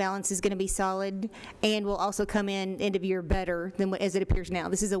this fund balance is going to be solid and will also come in end of year better than as it appears now.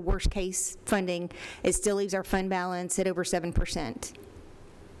 This is a worst case funding. It still leaves our fund balance at over 7%.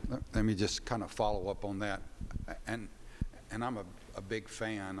 Let me just kind of follow up on that. And I'm a big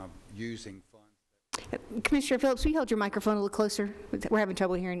fan of using funds. Commissioner Phillips, will you hold your microphone a little closer? We're having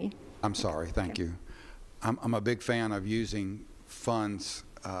trouble hearing you. I'm sorry, thank you. I'm a big fan of using funds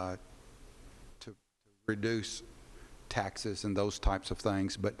to reduce taxes and those types of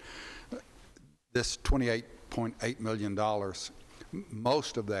things, but this $28.8 million,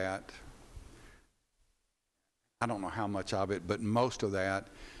 most of that, I don't know how much of it, but most of that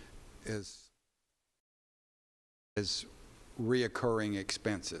is reoccurring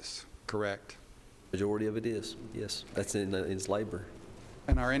expenses, correct? Majority of it is, yes. That's in its labor.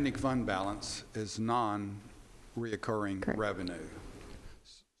 And our ending fund balance is non-reoccurring revenue.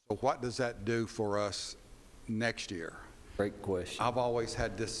 So what does that do for us next year? Great question. I've always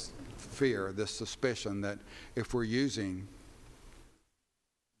had this fear, this suspicion that if we're using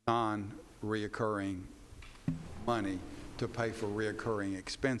non-reoccurring money to pay for reoccurring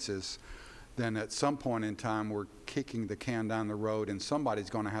expenses, then at some point in time we're kicking the can down the road, and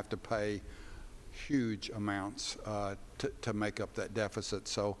somebody's going to have to pay huge amounts to make up that deficit.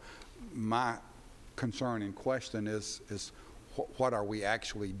 So my concern and question is what are we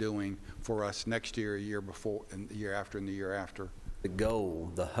actually doing for us next year, a year before, and the year after, and the year after? The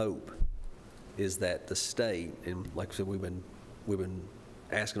goal, the hope, is that the state, and like I said, we've been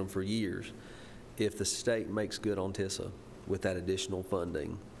asking them for years, if the state makes good on TISA with that additional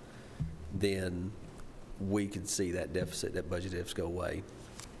funding, then we could see that deficit, that budget deficit go away.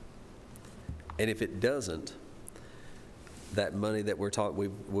 And if it doesn't, that money that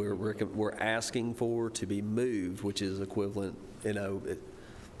we're asking for to be moved, which is equivalent,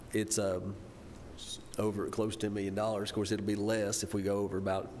 it's over close to $10 million. Of course, it'll be less if we go over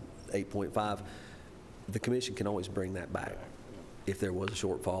about 8.5. The commission can always bring that back if there was a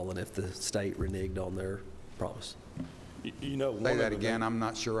shortfall and if the state reneged on their promise. Say that again. I'm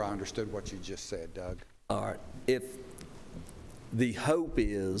not sure I understood what you just said, Doug. All right. If the hope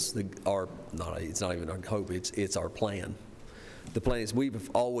is, it's not even our hope, it's our plan. The plan is we've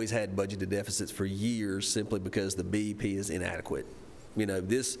always had budgeted deficits for years simply because the BEP is inadequate.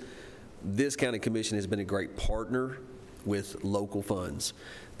 This county commission has been a great partner with local funds.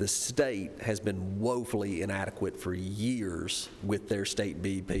 The state has been woefully inadequate for years with their state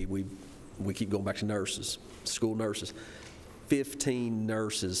BEP. We keep going back to nurses, school nurses. 15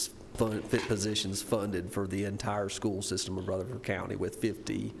 nurses positions funded for the entire school system of Rutherford County with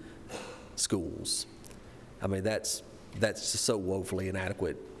 50 schools. I mean, that's that's just so woefully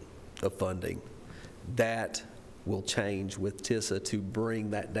inadequate of funding. That will change with TISA to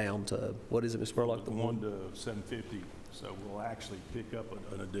bring that down to, what is it, Ms. Spurlock? The 1 to 750, so we'll actually pick up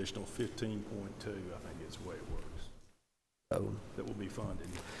an additional 15.2, I think is the way it works. Oh. That will be funded.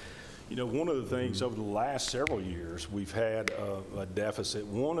 You know, one of the things over the last several years, we've had a deficit.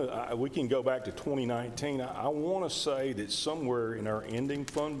 We can go back to 2019. I want to say that somewhere in our ending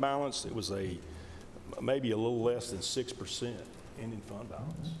fund balance, it was maybe a little less than 6% ending fund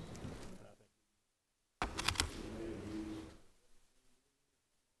balance.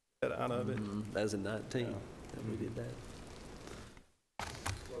 Out of it. As in 19, that we did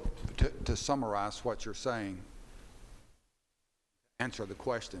that. To summarize what you're saying, answer the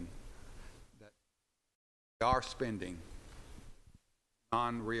question, that we are spending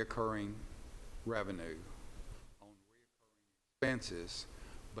non-reoccurring revenue on reoccurring expenses,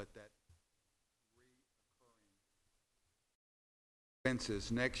 but that reoccurring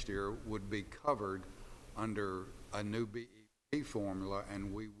expenses next year would be covered under a new BEP formula,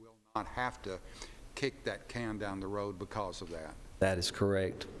 and we will not have to kick that can down the road because of that. That is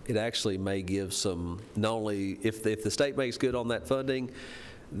correct. It actually may give some, not only, if the state makes good on that funding,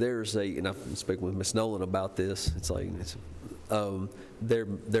 there's and I've been speaking with Ms. Nolan about this,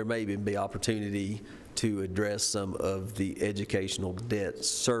 there may even be opportunity to address some of the educational debt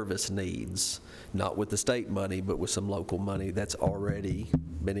service needs, not with the state money, but with some local money that's already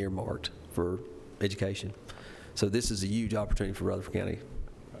been earmarked for education. So this is a huge opportunity for Rutherford County.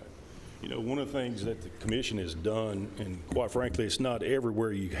 You know, one of the things that the commission has done, and quite frankly, it's not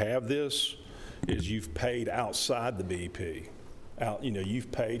everywhere you have this, is you've paid outside the BEP.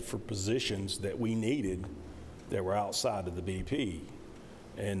 You've paid for positions that we needed that were outside of the BEP.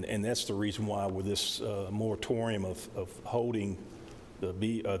 And that's the reason why with this moratorium of holding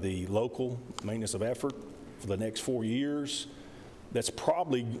the local maintenance of effort for the next 4 years, that's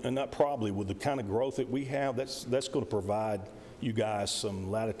probably, and not probably, with the kind of growth that we have, that's going to provide you guys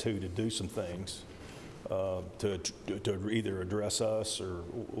some latitude to do some things to either address us or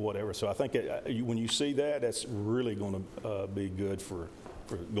whatever. So I think when you see that, that's really going to be good for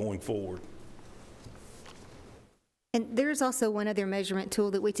going forward. And there's also one other measurement tool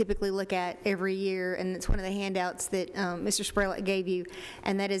that we typically look at every year, and it's one of the handouts that Mr. Spurlock gave you,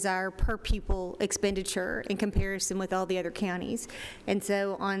 and that is our per pupil expenditure in comparison with all the other counties. And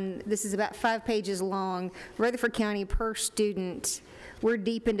so this is about 5 pages long. Rutherford County per student, we're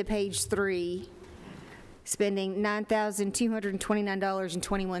deep into page 3, spending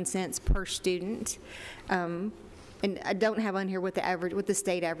 $9,229.21 per student. And I don't have on here what the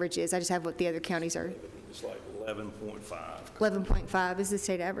state average is. I just have what the other counties are. It's like 11.5. 11.5 is the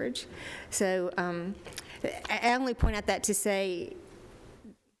state average. So I only point out that to say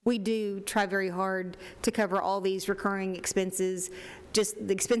we do try very hard to cover all these recurring expenses. Just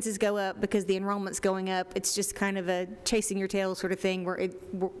the expenses go up because the enrollment's going up. It's just kind of a chasing your tail sort of thing where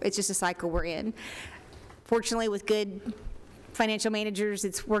it's just a cycle we're in. Fortunately, with good financial managers,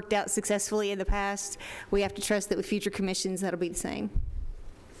 it's worked out successfully in the past. We have to trust that with future commissions, that'll be the same.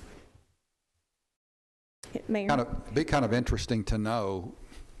 Mayor? Be kind of interesting to know,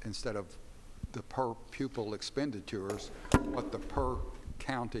 instead of the per pupil expenditures, what the per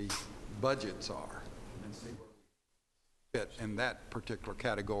county budgets are, and see where we fit in that particular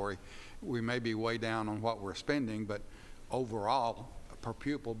category. We may be way down on what we're spending, but overall, per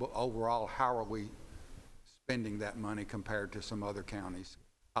pupil, but overall, how are we spending that money compared to some other counties?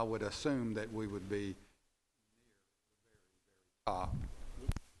 I would assume that we would be near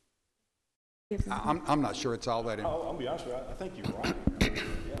the very, very top. I'm not sure it's all that important. I'll be honest with you, I think you're right. Yeah,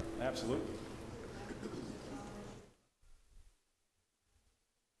 absolutely.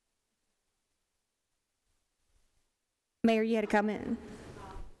 Mayor, you had a comment?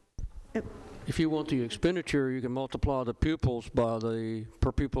 If you want the expenditure, you can multiply the pupils by the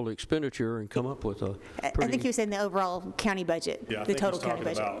per pupil expenditure and come up with a pretty... I think he was saying the overall county budget, Yeah, the total county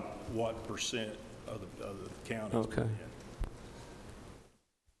budget. about what percent of the county. Okay.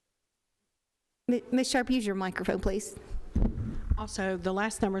 Ms. Sharp, use your microphone, please. Also, the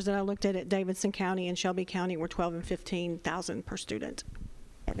last numbers that I looked at Davidson County and Shelby County were 12 and 15,000 per student.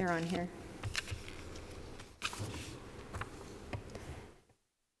 Yeah, they're on here.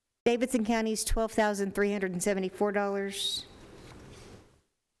 Davidson County's $12,374.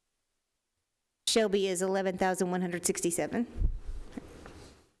 Shelby is $11,167.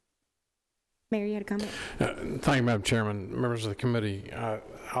 Mayor, you had a comment? Thank you, Madam Chairman. Members of the committee,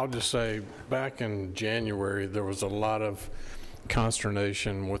 I'll just say back in January there was a lot of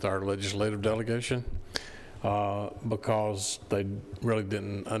consternation with our legislative delegation because they really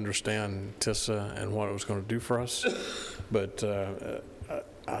didn't understand TISA and what it was going to do for us. But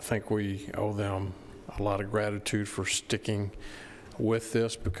I think we owe them a lot of gratitude for sticking with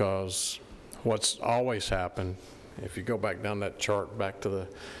this, because what's always happened, if you go back down that chart back to the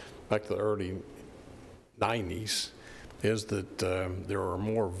early 90s, is that there are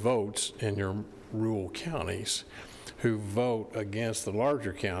more votes in your rural counties who vote against the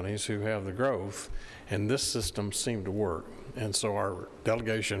larger counties who have the growth, and this system seemed to work. And so our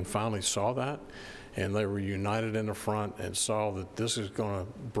delegation finally saw that, and they were united in the front and saw that this is going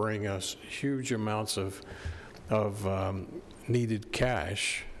to bring us huge amounts of needed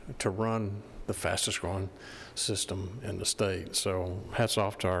cash to run the fastest growing system in the state. So hats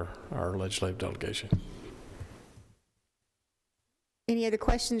off to our legislative delegation. Any other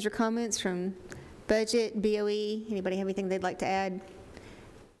questions or comments from budget, BOE? Anybody have anything they'd like to add?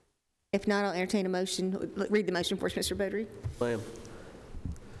 If not, I'll entertain a motion. Read the motion for us, Mr. Beaudry. Ma'am.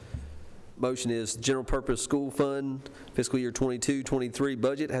 Motion is General Purpose School Fund fiscal year 22-23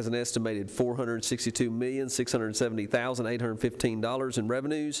 budget has an estimated $462,670,815 in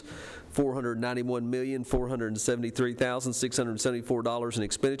revenues, $491,473,674 in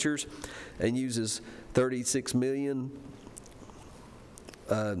expenditures, and uses $36 million.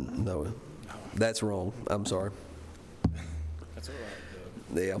 No, that's wrong. I'm sorry. That's all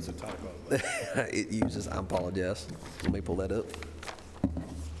right. Yeah. It's a typo. It uses, I apologize. Let me pull that up.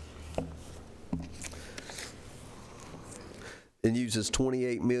 It uses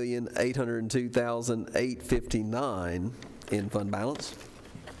 $28,802,859 in fund balance,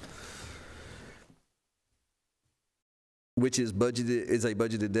 which is a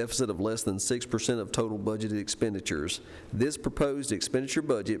budgeted deficit of less than 6% of total budgeted expenditures. This proposed expenditure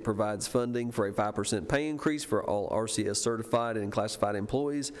budget provides funding for a 5% pay increase for all RCS certified and classified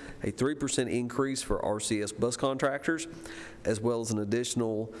employees, a 3% increase for RCS bus contractors, as well as the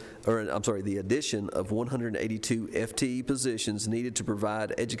addition of 182 FTE positions needed to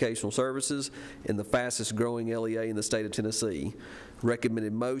provide educational services in the fastest growing LEA in the state of Tennessee.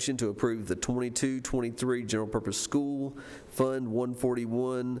 Recommended motion to approve the 22-23 General Purpose School Fund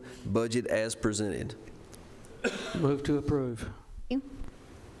 141 budget as presented. Move to approve. Thank you.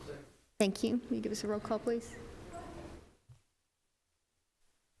 Thank you. Will you give us a roll call, please?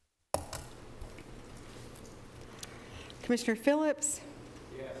 Commissioner Phillips?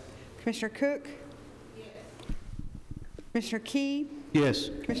 Yes. Commissioner Cook? Yes. Commissioner Key? Yes.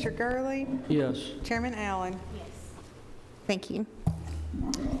 Commissioner Gurley? Yes. Chairman Allen? Yes. Thank you.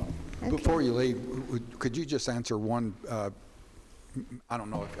 Okay. Before you leave, could you just answer one, I don't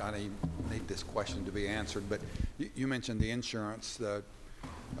know if I need this question to be answered, but you mentioned the insurance, the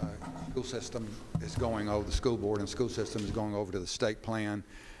school system is going over, the school board and school system is going over to the state plan,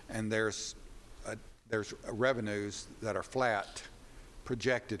 and there's revenues that are flat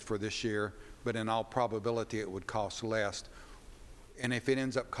projected for this year, but in all probability it would cost less. And if it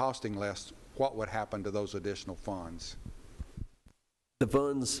ends up costing less, what would happen to those additional funds? The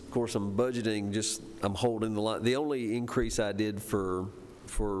funds, of course, I'm budgeting, I'm holding the line. The only increase I did for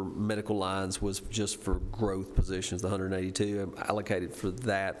medical lines was just for growth positions, the 182. I allocated for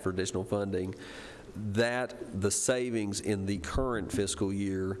that for additional funding. The savings in the current fiscal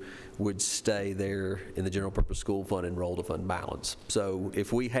year would stay there in the General Purpose School Fund and roll to fund balance. So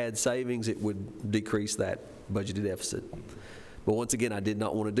if we had savings, it would decrease that budgeted deficit. But once again, I did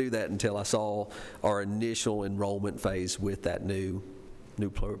not want to do that until I saw our initial enrollment phase with that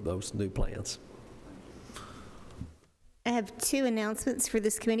those new plans. I have two announcements for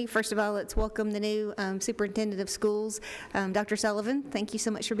this committee. First of all, let's welcome the new superintendent of schools, Dr. Sullivan. Thank you so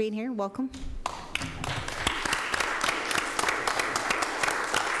much for being here. Welcome.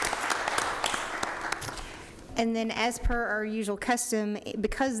 And then, as per our usual custom,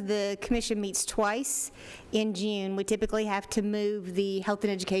 because the commission meets twice in June, we typically have to move the Health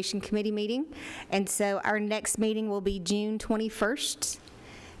and Education Committee meeting. And so our next meeting will be June 21st.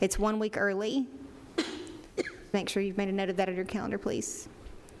 It's 1 week early. Make sure you've made a note of that on your calendar, please.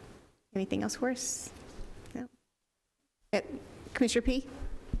 Anything else for us? No? Commissioner P?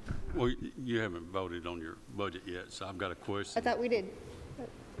 Well, you haven't voted on your budget yet, so I've got a question. I thought we did.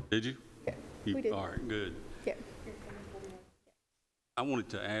 Did you? Yeah, we did. All right, good. Yeah. I wanted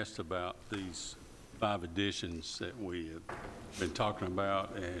to ask about these 5 additions that we have been talking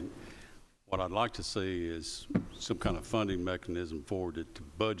about, and what I'd like to see is some kind of funding mechanism forwarded to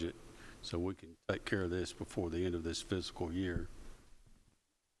budget so we can take care of this before the end of this fiscal year.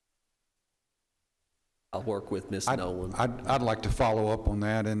 I'll work with Ms. Nolan. I'd like to follow up on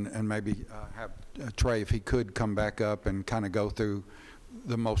that and maybe have Trey, if he could, come back up and kind of go through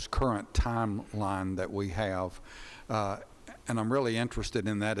the most current timeline that we have. And I'm really interested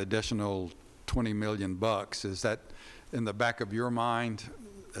in that additional 20 million bucks. Is that in the back of your mind,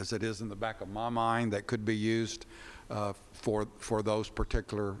 as it is in the back of my mind, that could be used for those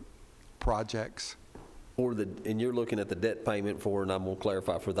particular projects? And you're looking at the debt payment for, and I'm going to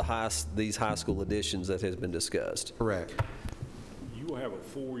clarify, for these high school additions that has been discussed. Correct. You will have a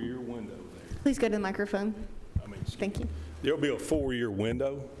 4-year window there. Please go to the microphone. Thank you. There'll be a 4-year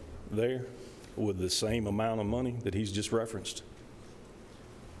window there with the same amount of money that he's just referenced.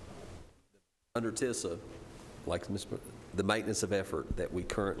 Under TISA, like the maintenance of effort that we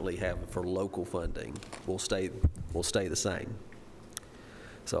currently have for local funding will stay the same.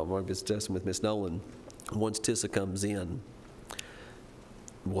 So I'm going to be discussing with Ms. Nolan. Once TISA comes in,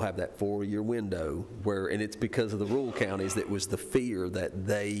 we'll have that 4-year window where, and it's because of the rural counties that was the fear that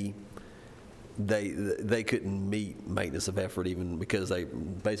they couldn't meet maintenance of effort, even because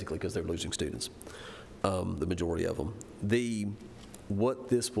they're losing students, the majority of them. What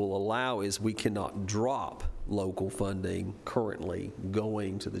this will allow is we cannot drop local funding currently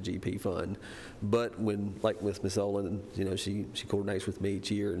going to the GP fund, but when, like with Ms. Olin, she coordinates with me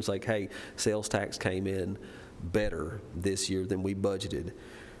each year, and it's like, hey, sales tax came in better this year than we budgeted.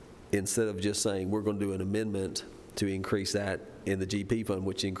 Instead of just saying we're going to do an amendment to increase that in the GP fund,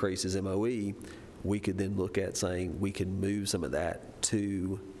 which increases MOE, we could then look at saying we can move some of that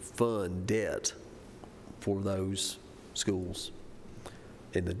to fund debt for those schools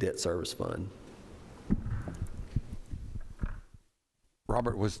in the debt service fund.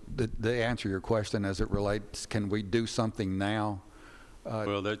 Robert, did they answer your question as it relates, can we do something now?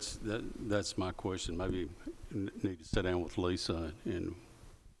 Well, that's my question. Maybe need to sit down with Lisa and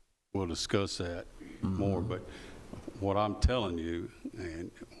we'll discuss that more. But what I'm telling you,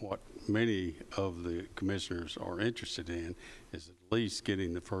 and what many of the commissioners are interested in, is at least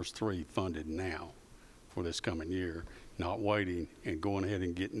getting the first 3 funded now for this coming year, not waiting and going ahead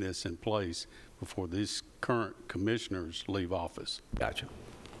and getting this in place before these current commissioners leave office. Gotcha.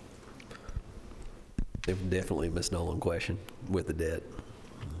 Definitely a Ms. Nolan question with the debt.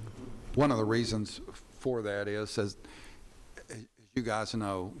 One of the reasons for that is, as you guys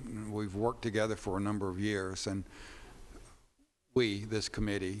know, we've worked together for a number of years, and this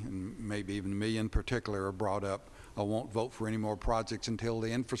committee, and maybe even me in particular, are brought up, I won't vote for any more projects until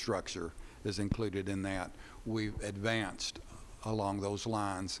the infrastructure is included in that. We've advanced along those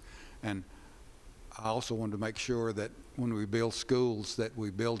lines, and I also wanted to make sure that when we build schools, that we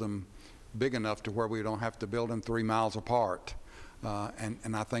build them big enough to where we don't have to build them 3 miles apart.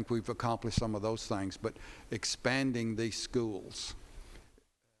 And I think we've accomplished some of those things, but expanding these schools is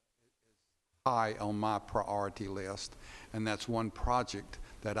high on my priority list, and that's one project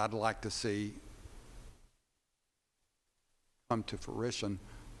that I'd like to see come to fruition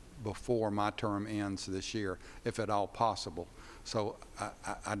before my term ends this year, if at all possible. So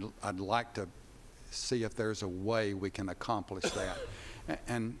I'd like to see if there's a way we can accomplish that.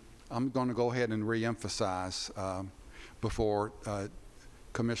 And I'm going to go ahead and reemphasize before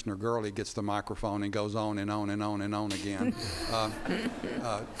Commissioner Gurley gets the microphone and goes on and on and on and on again.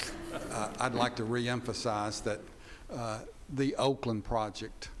 I'd like to reemphasize that the Oakland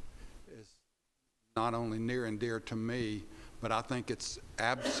project is not only near and dear to me, but I think it's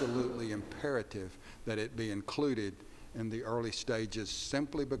absolutely imperative that it be included in the early stages,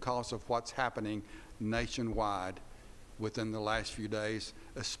 simply because of what's happening nationwide within the last few days,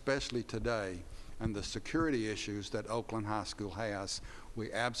 especially today, and the security issues that Oakland High School has.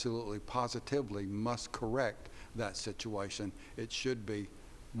 We absolutely, positively must correct that situation. It should be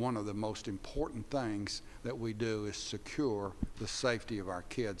one of the most important things that we do, is secure the safety of our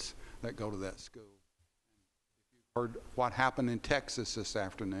kids that go to that school. If you've heard what happened in Texas this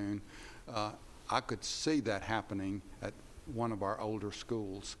afternoon, I could see that happening at one of our older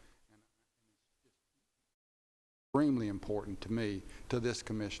schools. And it's extremely important to me, to this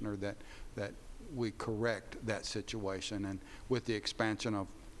commissioner, that we correct that situation. And with the expansion of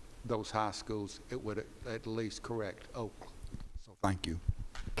those high schools, it would at least correct Oakland. So thank you.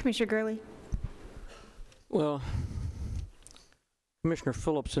 Commissioner Gurley. Well, Commissioner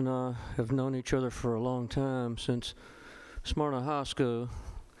Phillips and I have known each other for a long time, since Smyrna High School,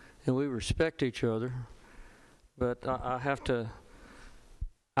 and we respect each other. But I have to,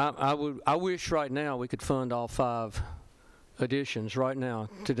 I wish right now we could fund all 5 additions right now,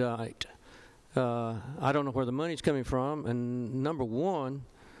 tonight. I don't know where the money's coming from, and number one,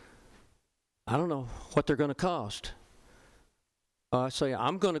 I don't know what they're going to cost. I say,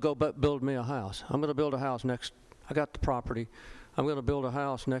 I'm going to go build me a house. I'm going to build a house next, I got the property. I'm going to build a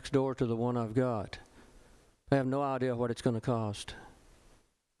house next door to the one I've got. I have no idea what it's going to cost.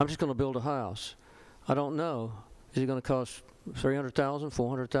 I'm just going to build a house. I don't know. Is it going to cost $300,000,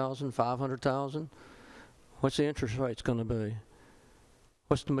 $400,000, $500,000? What's the interest rate's going to be?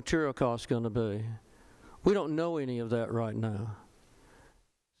 What's the material cost going to be? We don't know any of that right now.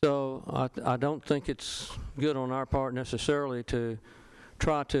 So I don't think it's good on our part necessarily to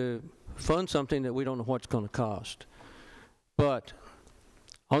try to fund something that we don't know what's going to cost. But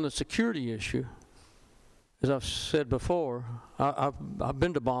on the security issue, as I've said before, I've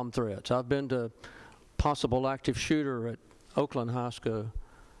been to bomb threats. I've been to possible active shooter at Oakland High School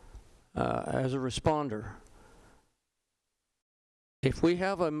as a responder. If we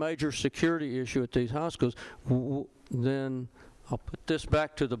have a major security issue at these high schools, then I'll put this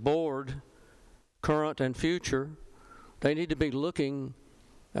back to the board, current and future. They need to be looking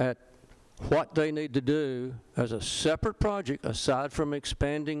at what they need to do as a separate project, aside from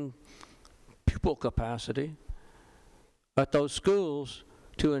expanding pupil capacity at those schools,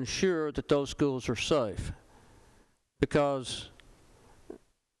 to ensure that those schools are safe. Because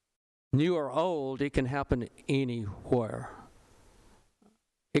new or old, it can happen anywhere.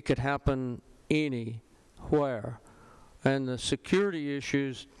 It could happen anywhere. And the security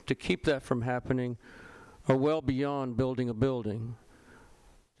issues to keep that from happening are well beyond building a building.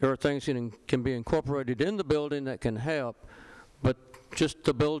 There are things that can be incorporated in the building that can help, but just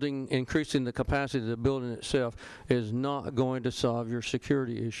the building, increasing the capacity of the building itself is not going to solve your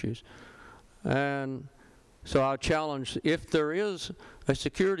security issues. And so I challenge, if there is a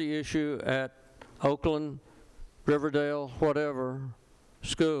security issue at Oakland, Riverdale, whatever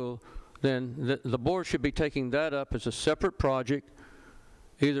school, then the board should be taking that up as a separate project,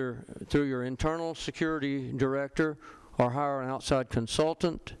 either through your internal security director or hire an outside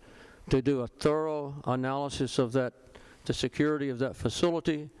consultant to do a thorough analysis of that, the security of that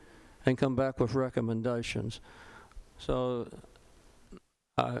facility, and come back with recommendations. So,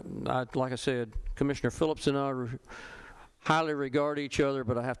 like I said, Commissioner Phillips and I highly regard each other,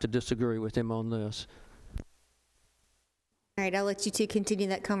 but I have to disagree with him on this. All right, I'll let you two continue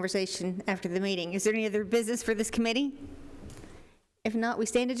that conversation after the meeting. Is there any other business for this committee? If not, we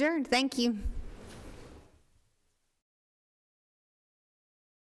stand adjourned. Thank you.